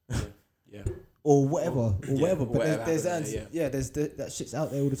Corbyn. Yeah. Or whatever. Or whatever. But whatever there's happens, there's that shit's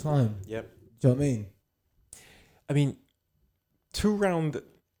out there all the time. Yep. Do you know what I mean? I mean, to round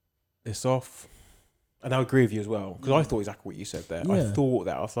this off, and I agree with you as well, because I thought exactly what you said there. Yeah. I thought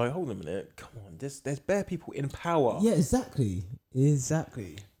that. I was like, hold on a minute, come on, there's bare people in power. Yeah, exactly.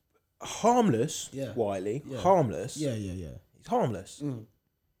 Harmless, Yeah. Wiley, Yeah. harmless. Yeah. He's harmless. Mm. Do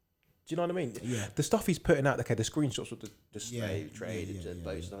you know what I mean? Yeah. The stuff he's putting out, okay, the screenshots of the slave Yeah, trade yeah, and yeah,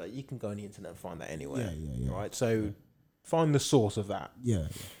 those, like, you can go on the internet and find that anywhere. Yeah. Right? So find the source of that. Yeah.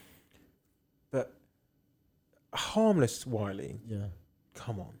 But harmless Wiley, Yeah.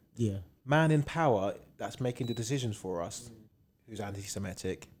 come on. Yeah. Man in power that's making the decisions for us, who's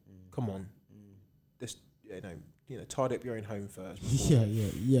anti-Semitic. Come on, just you know, tidy up your own home first. before-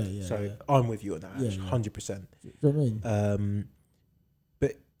 Yeah. So I'm with you on that, Yeah, 100%. Do you know what I mean?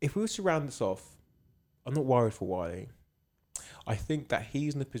 But if we were to round this off, I'm not worried for Wiley. I think that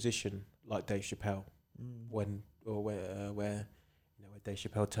he's in a position like Dave Chappelle, where Dave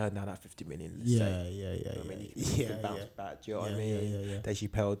Chappelle turned down that 50 million. Let's say. I mean, he can bounce back. Do you know what I mean? Yeah. Dave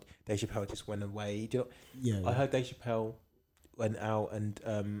Chappelle just went away. Do you know? Yeah. I heard Dave Chappelle went out and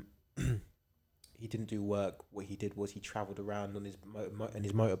he didn't do work. What he did was he travelled around on his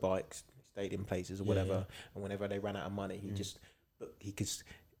motorbikes, stayed in places or whatever. And whenever they ran out of money, he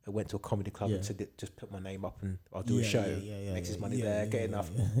went to a comedy club and said, "Just put my name up and I'll do a show." Makes his money there, get enough,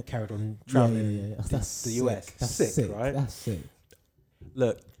 carried on travelling to the US. That's sick, right? That's sick.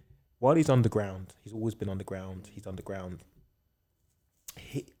 Look, while he's underground, he's always been underground. He's underground.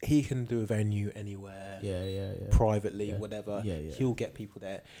 He can do a venue anywhere. Privately, whatever. He'll get people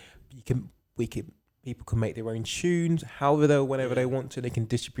there. People can make their own tunes, whenever they want to. They can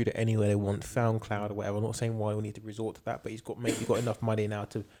distribute it anywhere they want, SoundCloud or whatever. I'm not saying why we need to resort to that, but he's got enough money now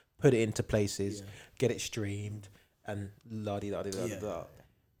to put it into places, get it streamed, and la-di-da-di-da-da.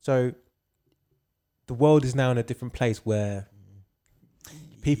 So the world is now in a different place where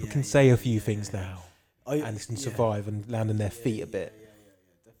people can say a few things now and can survive and land on their feet a bit.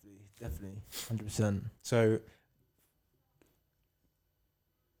 Definitely. 100%. So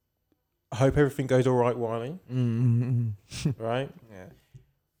I hope everything goes all right, Wiley. Right? Yeah.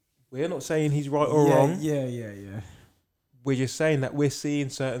 We're not saying he's right or wrong. Yeah. We're just saying that we're seeing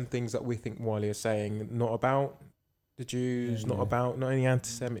certain things that we think Wiley is saying, not about the Jews, not any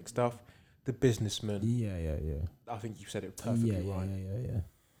anti-Semitic stuff. The businessman. Yeah. I think you said it perfectly right. Yeah.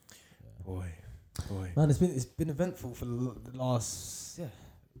 Boy. Man, it's been eventful for the last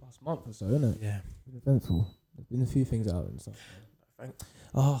month or so, isn't it? Yeah. It's been eventful. There's been a few things out and stuff.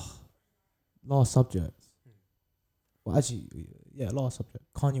 Last subject. Well, actually, last subject.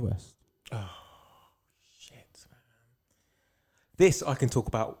 Kanye West. Oh, shit, man. This I can talk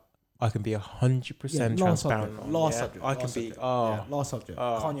about. I can be 100% transparent on. Last subject. I can be. Last subject.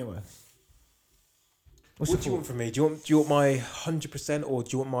 Kanye West. What do you want from me? Do you want my 100% or do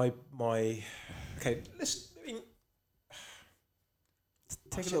you want my? Okay, let's.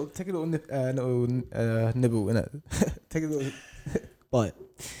 Take a little nibble in it. Take a little bite.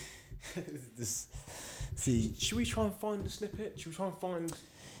 Should we try and find the snippet? Should we try and find?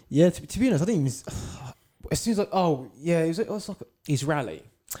 Yeah, to be honest, I think it was. It seems like it was like his rally.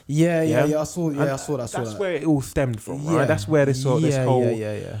 Yeah. I saw that. That's where it all stemmed from, right? That's where this whole.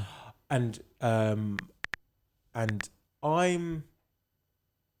 Yeah. And I'm.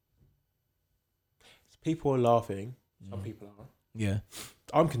 People are laughing. Some people are. Yeah.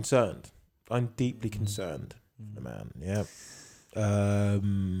 I'm concerned. I'm deeply concerned for the man. Yeah. I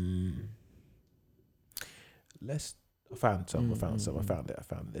found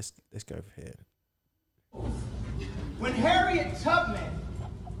it. Let's go over here. When Harriet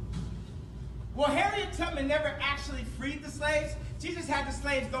Tubman never actually freed the slaves. She just had the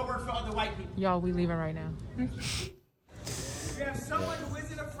slaves go work for other white people. Y'all, we leaving right now. We have someone who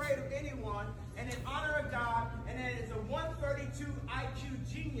isn't afraid of anyone and in honor of God, and it is a 132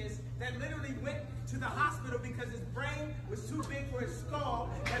 IQ genius that literally went to the hospital because his brain was too big for his skull.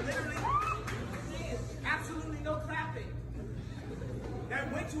 That literally, absolutely no clapping.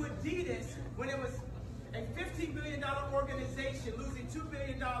 That went to Adidas when it was a $15 billion organization losing $2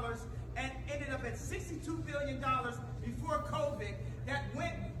 billion and ended up at $62 billion before COVID. That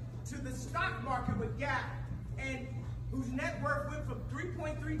went to the stock market with Gap and whose net worth went from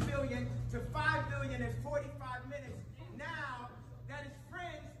 3.3 billion to 5 billion in 45 minutes. Now that his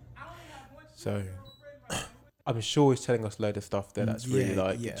friends, I only have one. So I'm sure he's telling us a load of stuff there that's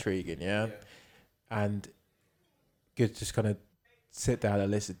really intriguing, yeah? And good to just kind of sit down and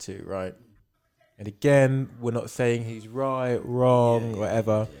listen to, right? And again, we're not saying he's right, wrong,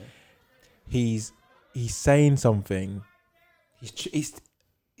 whatever. He's saying something. He's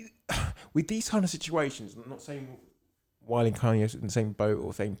with these kind of situations. I'm not saying Wiley and Kanye in the same boat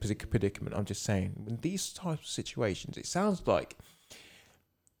or same predicament. I'm just saying, in these types of situations, it sounds like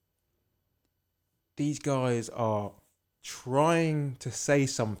these guys are trying to say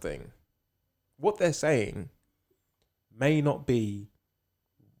something. What they're saying may not be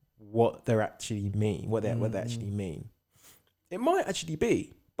what they actually mean. What they actually mean. It might actually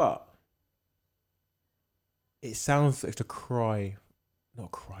be, but it sounds like a cry, not a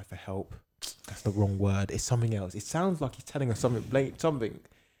cry for help. That's the wrong word. It's something else. It sounds like he's telling us something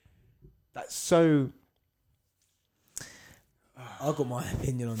that's so. I've got my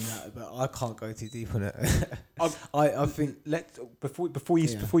opinion on that, but I can't go too deep on it. I think before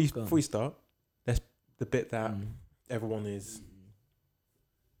you start, that's the bit that everyone is.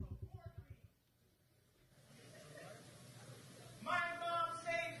 My mom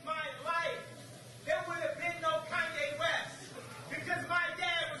saved my life. There would have been no Kanye West because my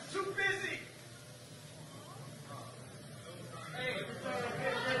dad was too busy.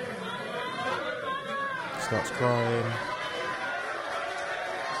 Starts crying.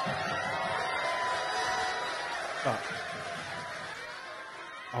 But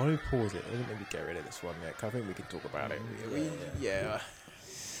I want to pause it. Let me maybe get rid of this one there, because I think we can talk about it. Yeah.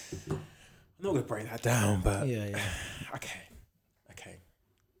 I'm not going to break that down, but yeah. Okay.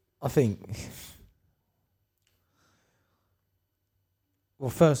 I think.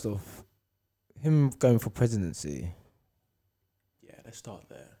 Well, first off, him going for presidency. Yeah, let's start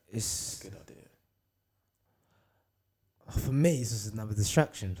there. It's a good idea. For me, it's just another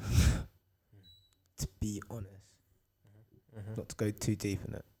distraction. To be honest. Not to go too deep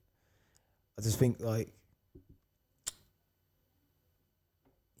in it. I just think I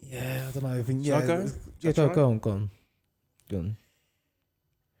don't know. I think Shall I go? Yeah, go on.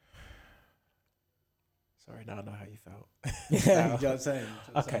 Sorry, now I know how you felt. Yeah, you know what I'm saying.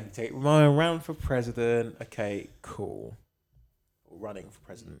 Okay, take my round for president. Okay, cool. Running for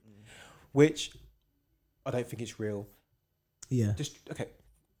president, which I don't think it's real. Yeah. Just okay.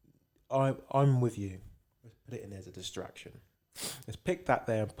 I'm with you. Let's put it in there as a distraction. Let's pick that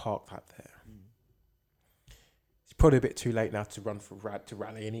there and park that there. It's probably a bit too late now to run for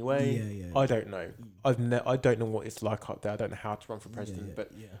rally anyway. Yeah. I don't know. I don't know what it's like up there. I don't know how to run for president.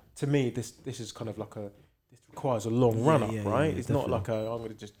 But to me, this is kind of like this requires a long run up, right? It's definitely. not like I'm going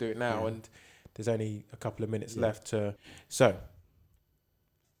to just do it now and there's only a couple of minutes left to. So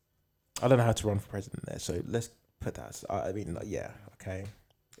I don't know how to run for president there. So let's put that. I mean, okay.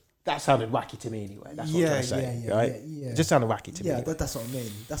 That sounded wacky to me anyway. That's what I'm trying to say, right? Yeah. It just sounded wacky to me. Yeah, Anyway. that's what I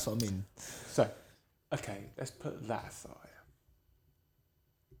mean. That's what I mean. So, okay, let's put that aside.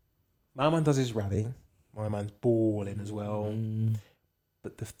 My man does his rally. My man's balling as well.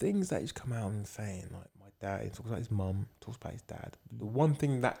 But the things that he's come out and saying, like my dad, he talks about his mum, talks about his dad. The one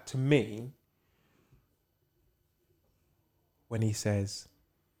thing that, to me, when he says,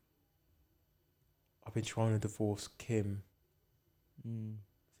 I've been trying to divorce Kim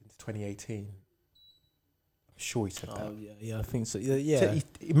since 2018. I'm sure he said that. Yeah, I think so. Yeah. So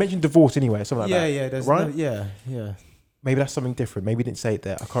he mentioned divorce anyway, or something like that. Yeah, there's right? Yeah. Maybe that's something different. Maybe he didn't say it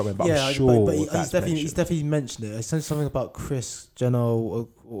there. I can't remember. Yeah, I'm sure but he's that's definitely mentioned it. He said something about Kris Jenner or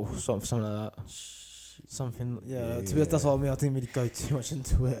something like that. Something, to be honest, that's what I mean. I didn't really go too much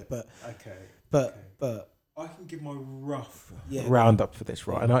into it, but but I can give my rough roundup for this,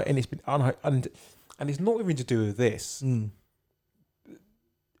 right? And it's been and it's not even to do with this.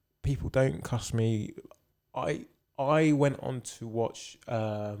 People don't cuss me. I went on to watch.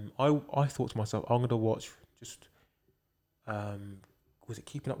 I thought to myself, I'm gonna watch just. Was it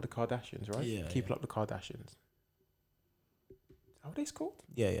Keeping Up with the Kardashians? Right? Yeah. Keeping Up with the Kardashians. Is that what it's called?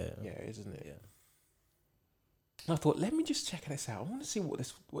 Yeah, it is, isn't it? Yeah. And I thought, let me just check this out. I want to see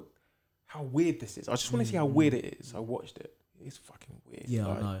how weird this is. I just want to see how weird it is. I watched it. it's fucking weird. Yeah,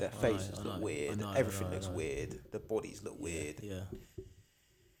 like, I know. Their faces I look know, weird. I know, Everything I looks know. weird. The bodies look weird. Yeah.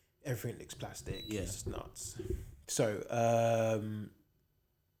 Everything looks plastic. Yeah. It's just nuts. So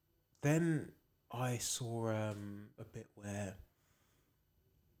then I saw a bit where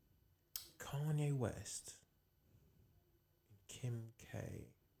Kanye West and Kim K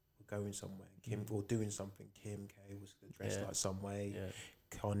were going somewhere. Or doing something. Kim K was dressed like some way. Yeah.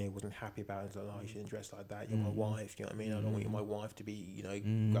 Kanye wasn't happy about it. Like, oh, you shouldn't dress like that. You're my wife. You know what I mean? I don't want my wife to be,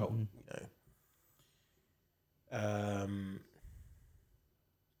 go,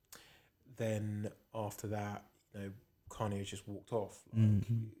 Then after that, Kanye just walked off. Like, it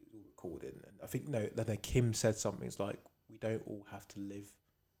was all recorded. And I think, then Kim said something. It's like, we don't all have to live.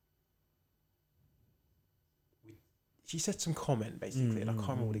 She said some comment, basically, and I can't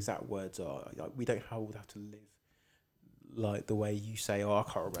remember what the exact words are. Like, we don't all have to live like the way you say. Oh, I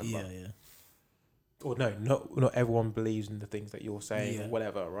can't remember. Yeah. Or no, not everyone believes in the things that you're saying or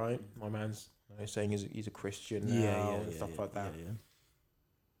whatever, right? My man's saying he's a Christian now and stuff like that. Yeah.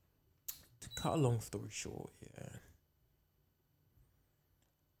 To cut a long story short,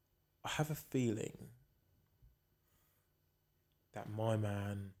 I have a feeling that my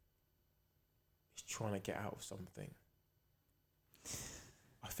man is trying to get out of something.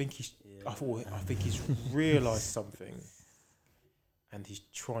 I think he's realised something, and he's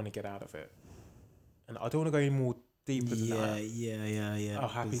trying to get out of it. And I don't want to go any more deeper than that. Yeah. I'll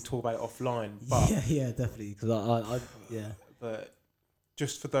happily talk about it offline. But yeah, definitely. Because But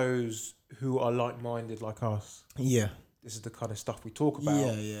just for those who are like-minded like us, this is the kind of stuff we talk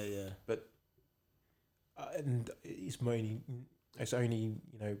about. Yeah. But and it's only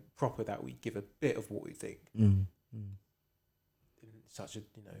proper that we give a bit of what we think. In such a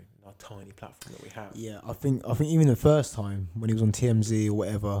tiny platform that we have. Yeah, I think even the first time when he was on TMZ or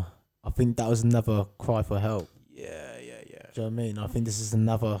whatever, I think that was another cry for help. Yeah. Do you know what I mean? I think this is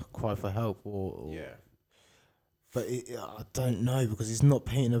another cry for help, or But I don't know, because it's not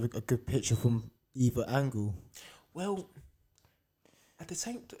painting a good picture from either angle. Well, at the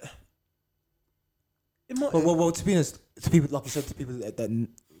same well, to be honest, to people, like you said, to people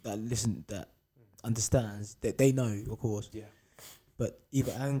that listen, that understands, that they know, of course. Yeah. But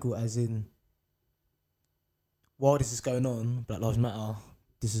either angle, as in, while this is going on, Black Lives Matter,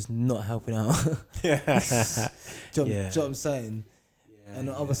 this is not helping out. Do you know what I'm saying? Yeah, and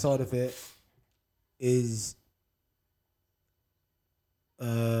the other side of it is,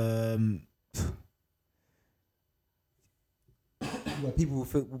 where people will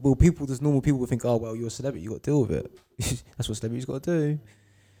think, just normal people will think, oh well, you're a celebrity, you got to deal with it. That's what celebrities got to do.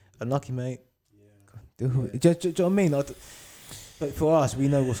 Unlucky, mate. Deal with it. Do you know what I mean? But for us, we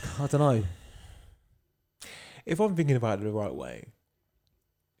know I don't know. If I'm thinking about it the right way,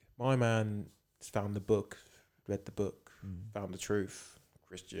 my man found the book, read the book, found the truth,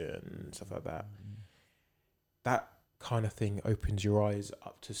 Christian, stuff like that. That kind of thing opens your eyes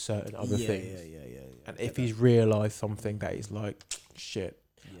up to certain other things. Yeah. And if he's realised something that he's like, shit,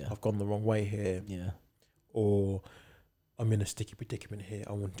 I've gone the wrong way here. Yeah. Or I'm in a sticky predicament here.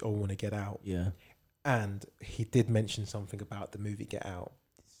 I want to get out. Yeah. And he did mention something about the movie Get Out.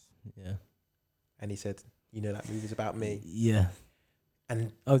 Yeah. And he said, that movie's about me. Yeah.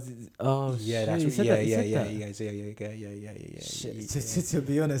 And yeah, that's what, yeah. Shit, to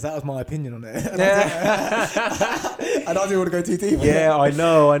be honest, that was my opinion on it. And I didn't want to go too deep. Yeah, I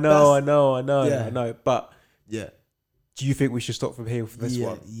know. Yeah. But yeah, do you think we should stop from here for this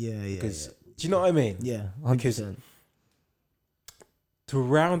one? Yeah. Because do you know what I mean? Yeah, 100%. Because to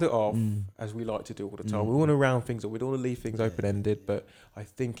round it off, as we like to do all the time, we want to round things up. We don't want to leave things open-ended, but I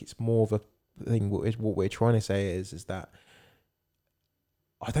think it's more of a thing. What we're trying to say is that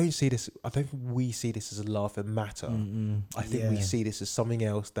I don't think we see this as a laughing matter. I think we see this as something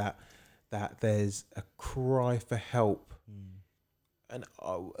else, that there's a cry for help. And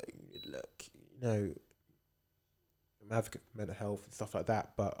look, I'm advocate for mental health and stuff like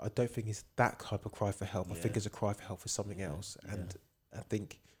that, but I don't think it's that type of cry for help. I think it's a cry for help for something else. And I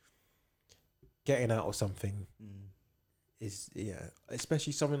think getting out of something is,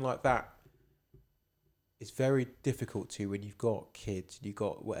 especially something like that, it's very difficult to when you've got kids, you've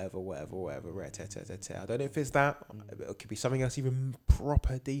got whatever. I don't know if it's that. It could be something else even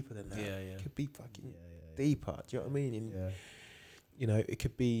proper deeper than that. Yeah. It could be fucking deeper. Do you know what I mean? And, it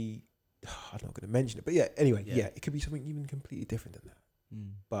could be, I'm not going to mention it, but anyway, it could be something even completely different than that.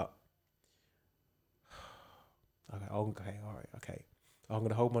 But, okay. I'm going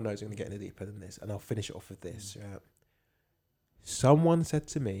to hold my nose, I'm going to get any deeper than this, and I'll finish it off with this. Yeah. Someone said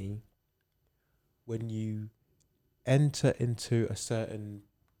to me, when you enter into a certain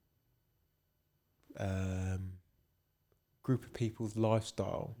group of people's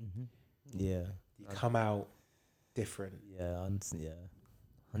lifestyle, Yeah. you come out different. Yeah,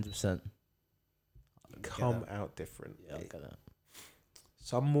 100%. Come out different. Yeah, I get that.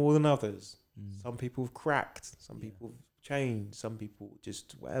 Some more than others. Some people have cracked. Some people have changed. Some people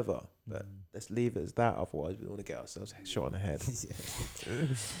just whatever. But let's leave it as that. Otherwise, we want to get ourselves shot on the head.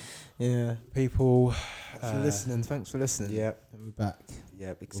 Yeah. People. Thanks for listening. Yeah. We're back.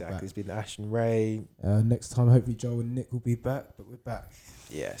 Yeah, exactly. It's been Ash and Ray. Next time, hopefully, Joel and Nick will be back, but we're back.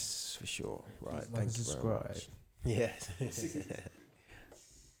 Yes, for sure. Right. Please like and Thank you very subscribe. much. Yes.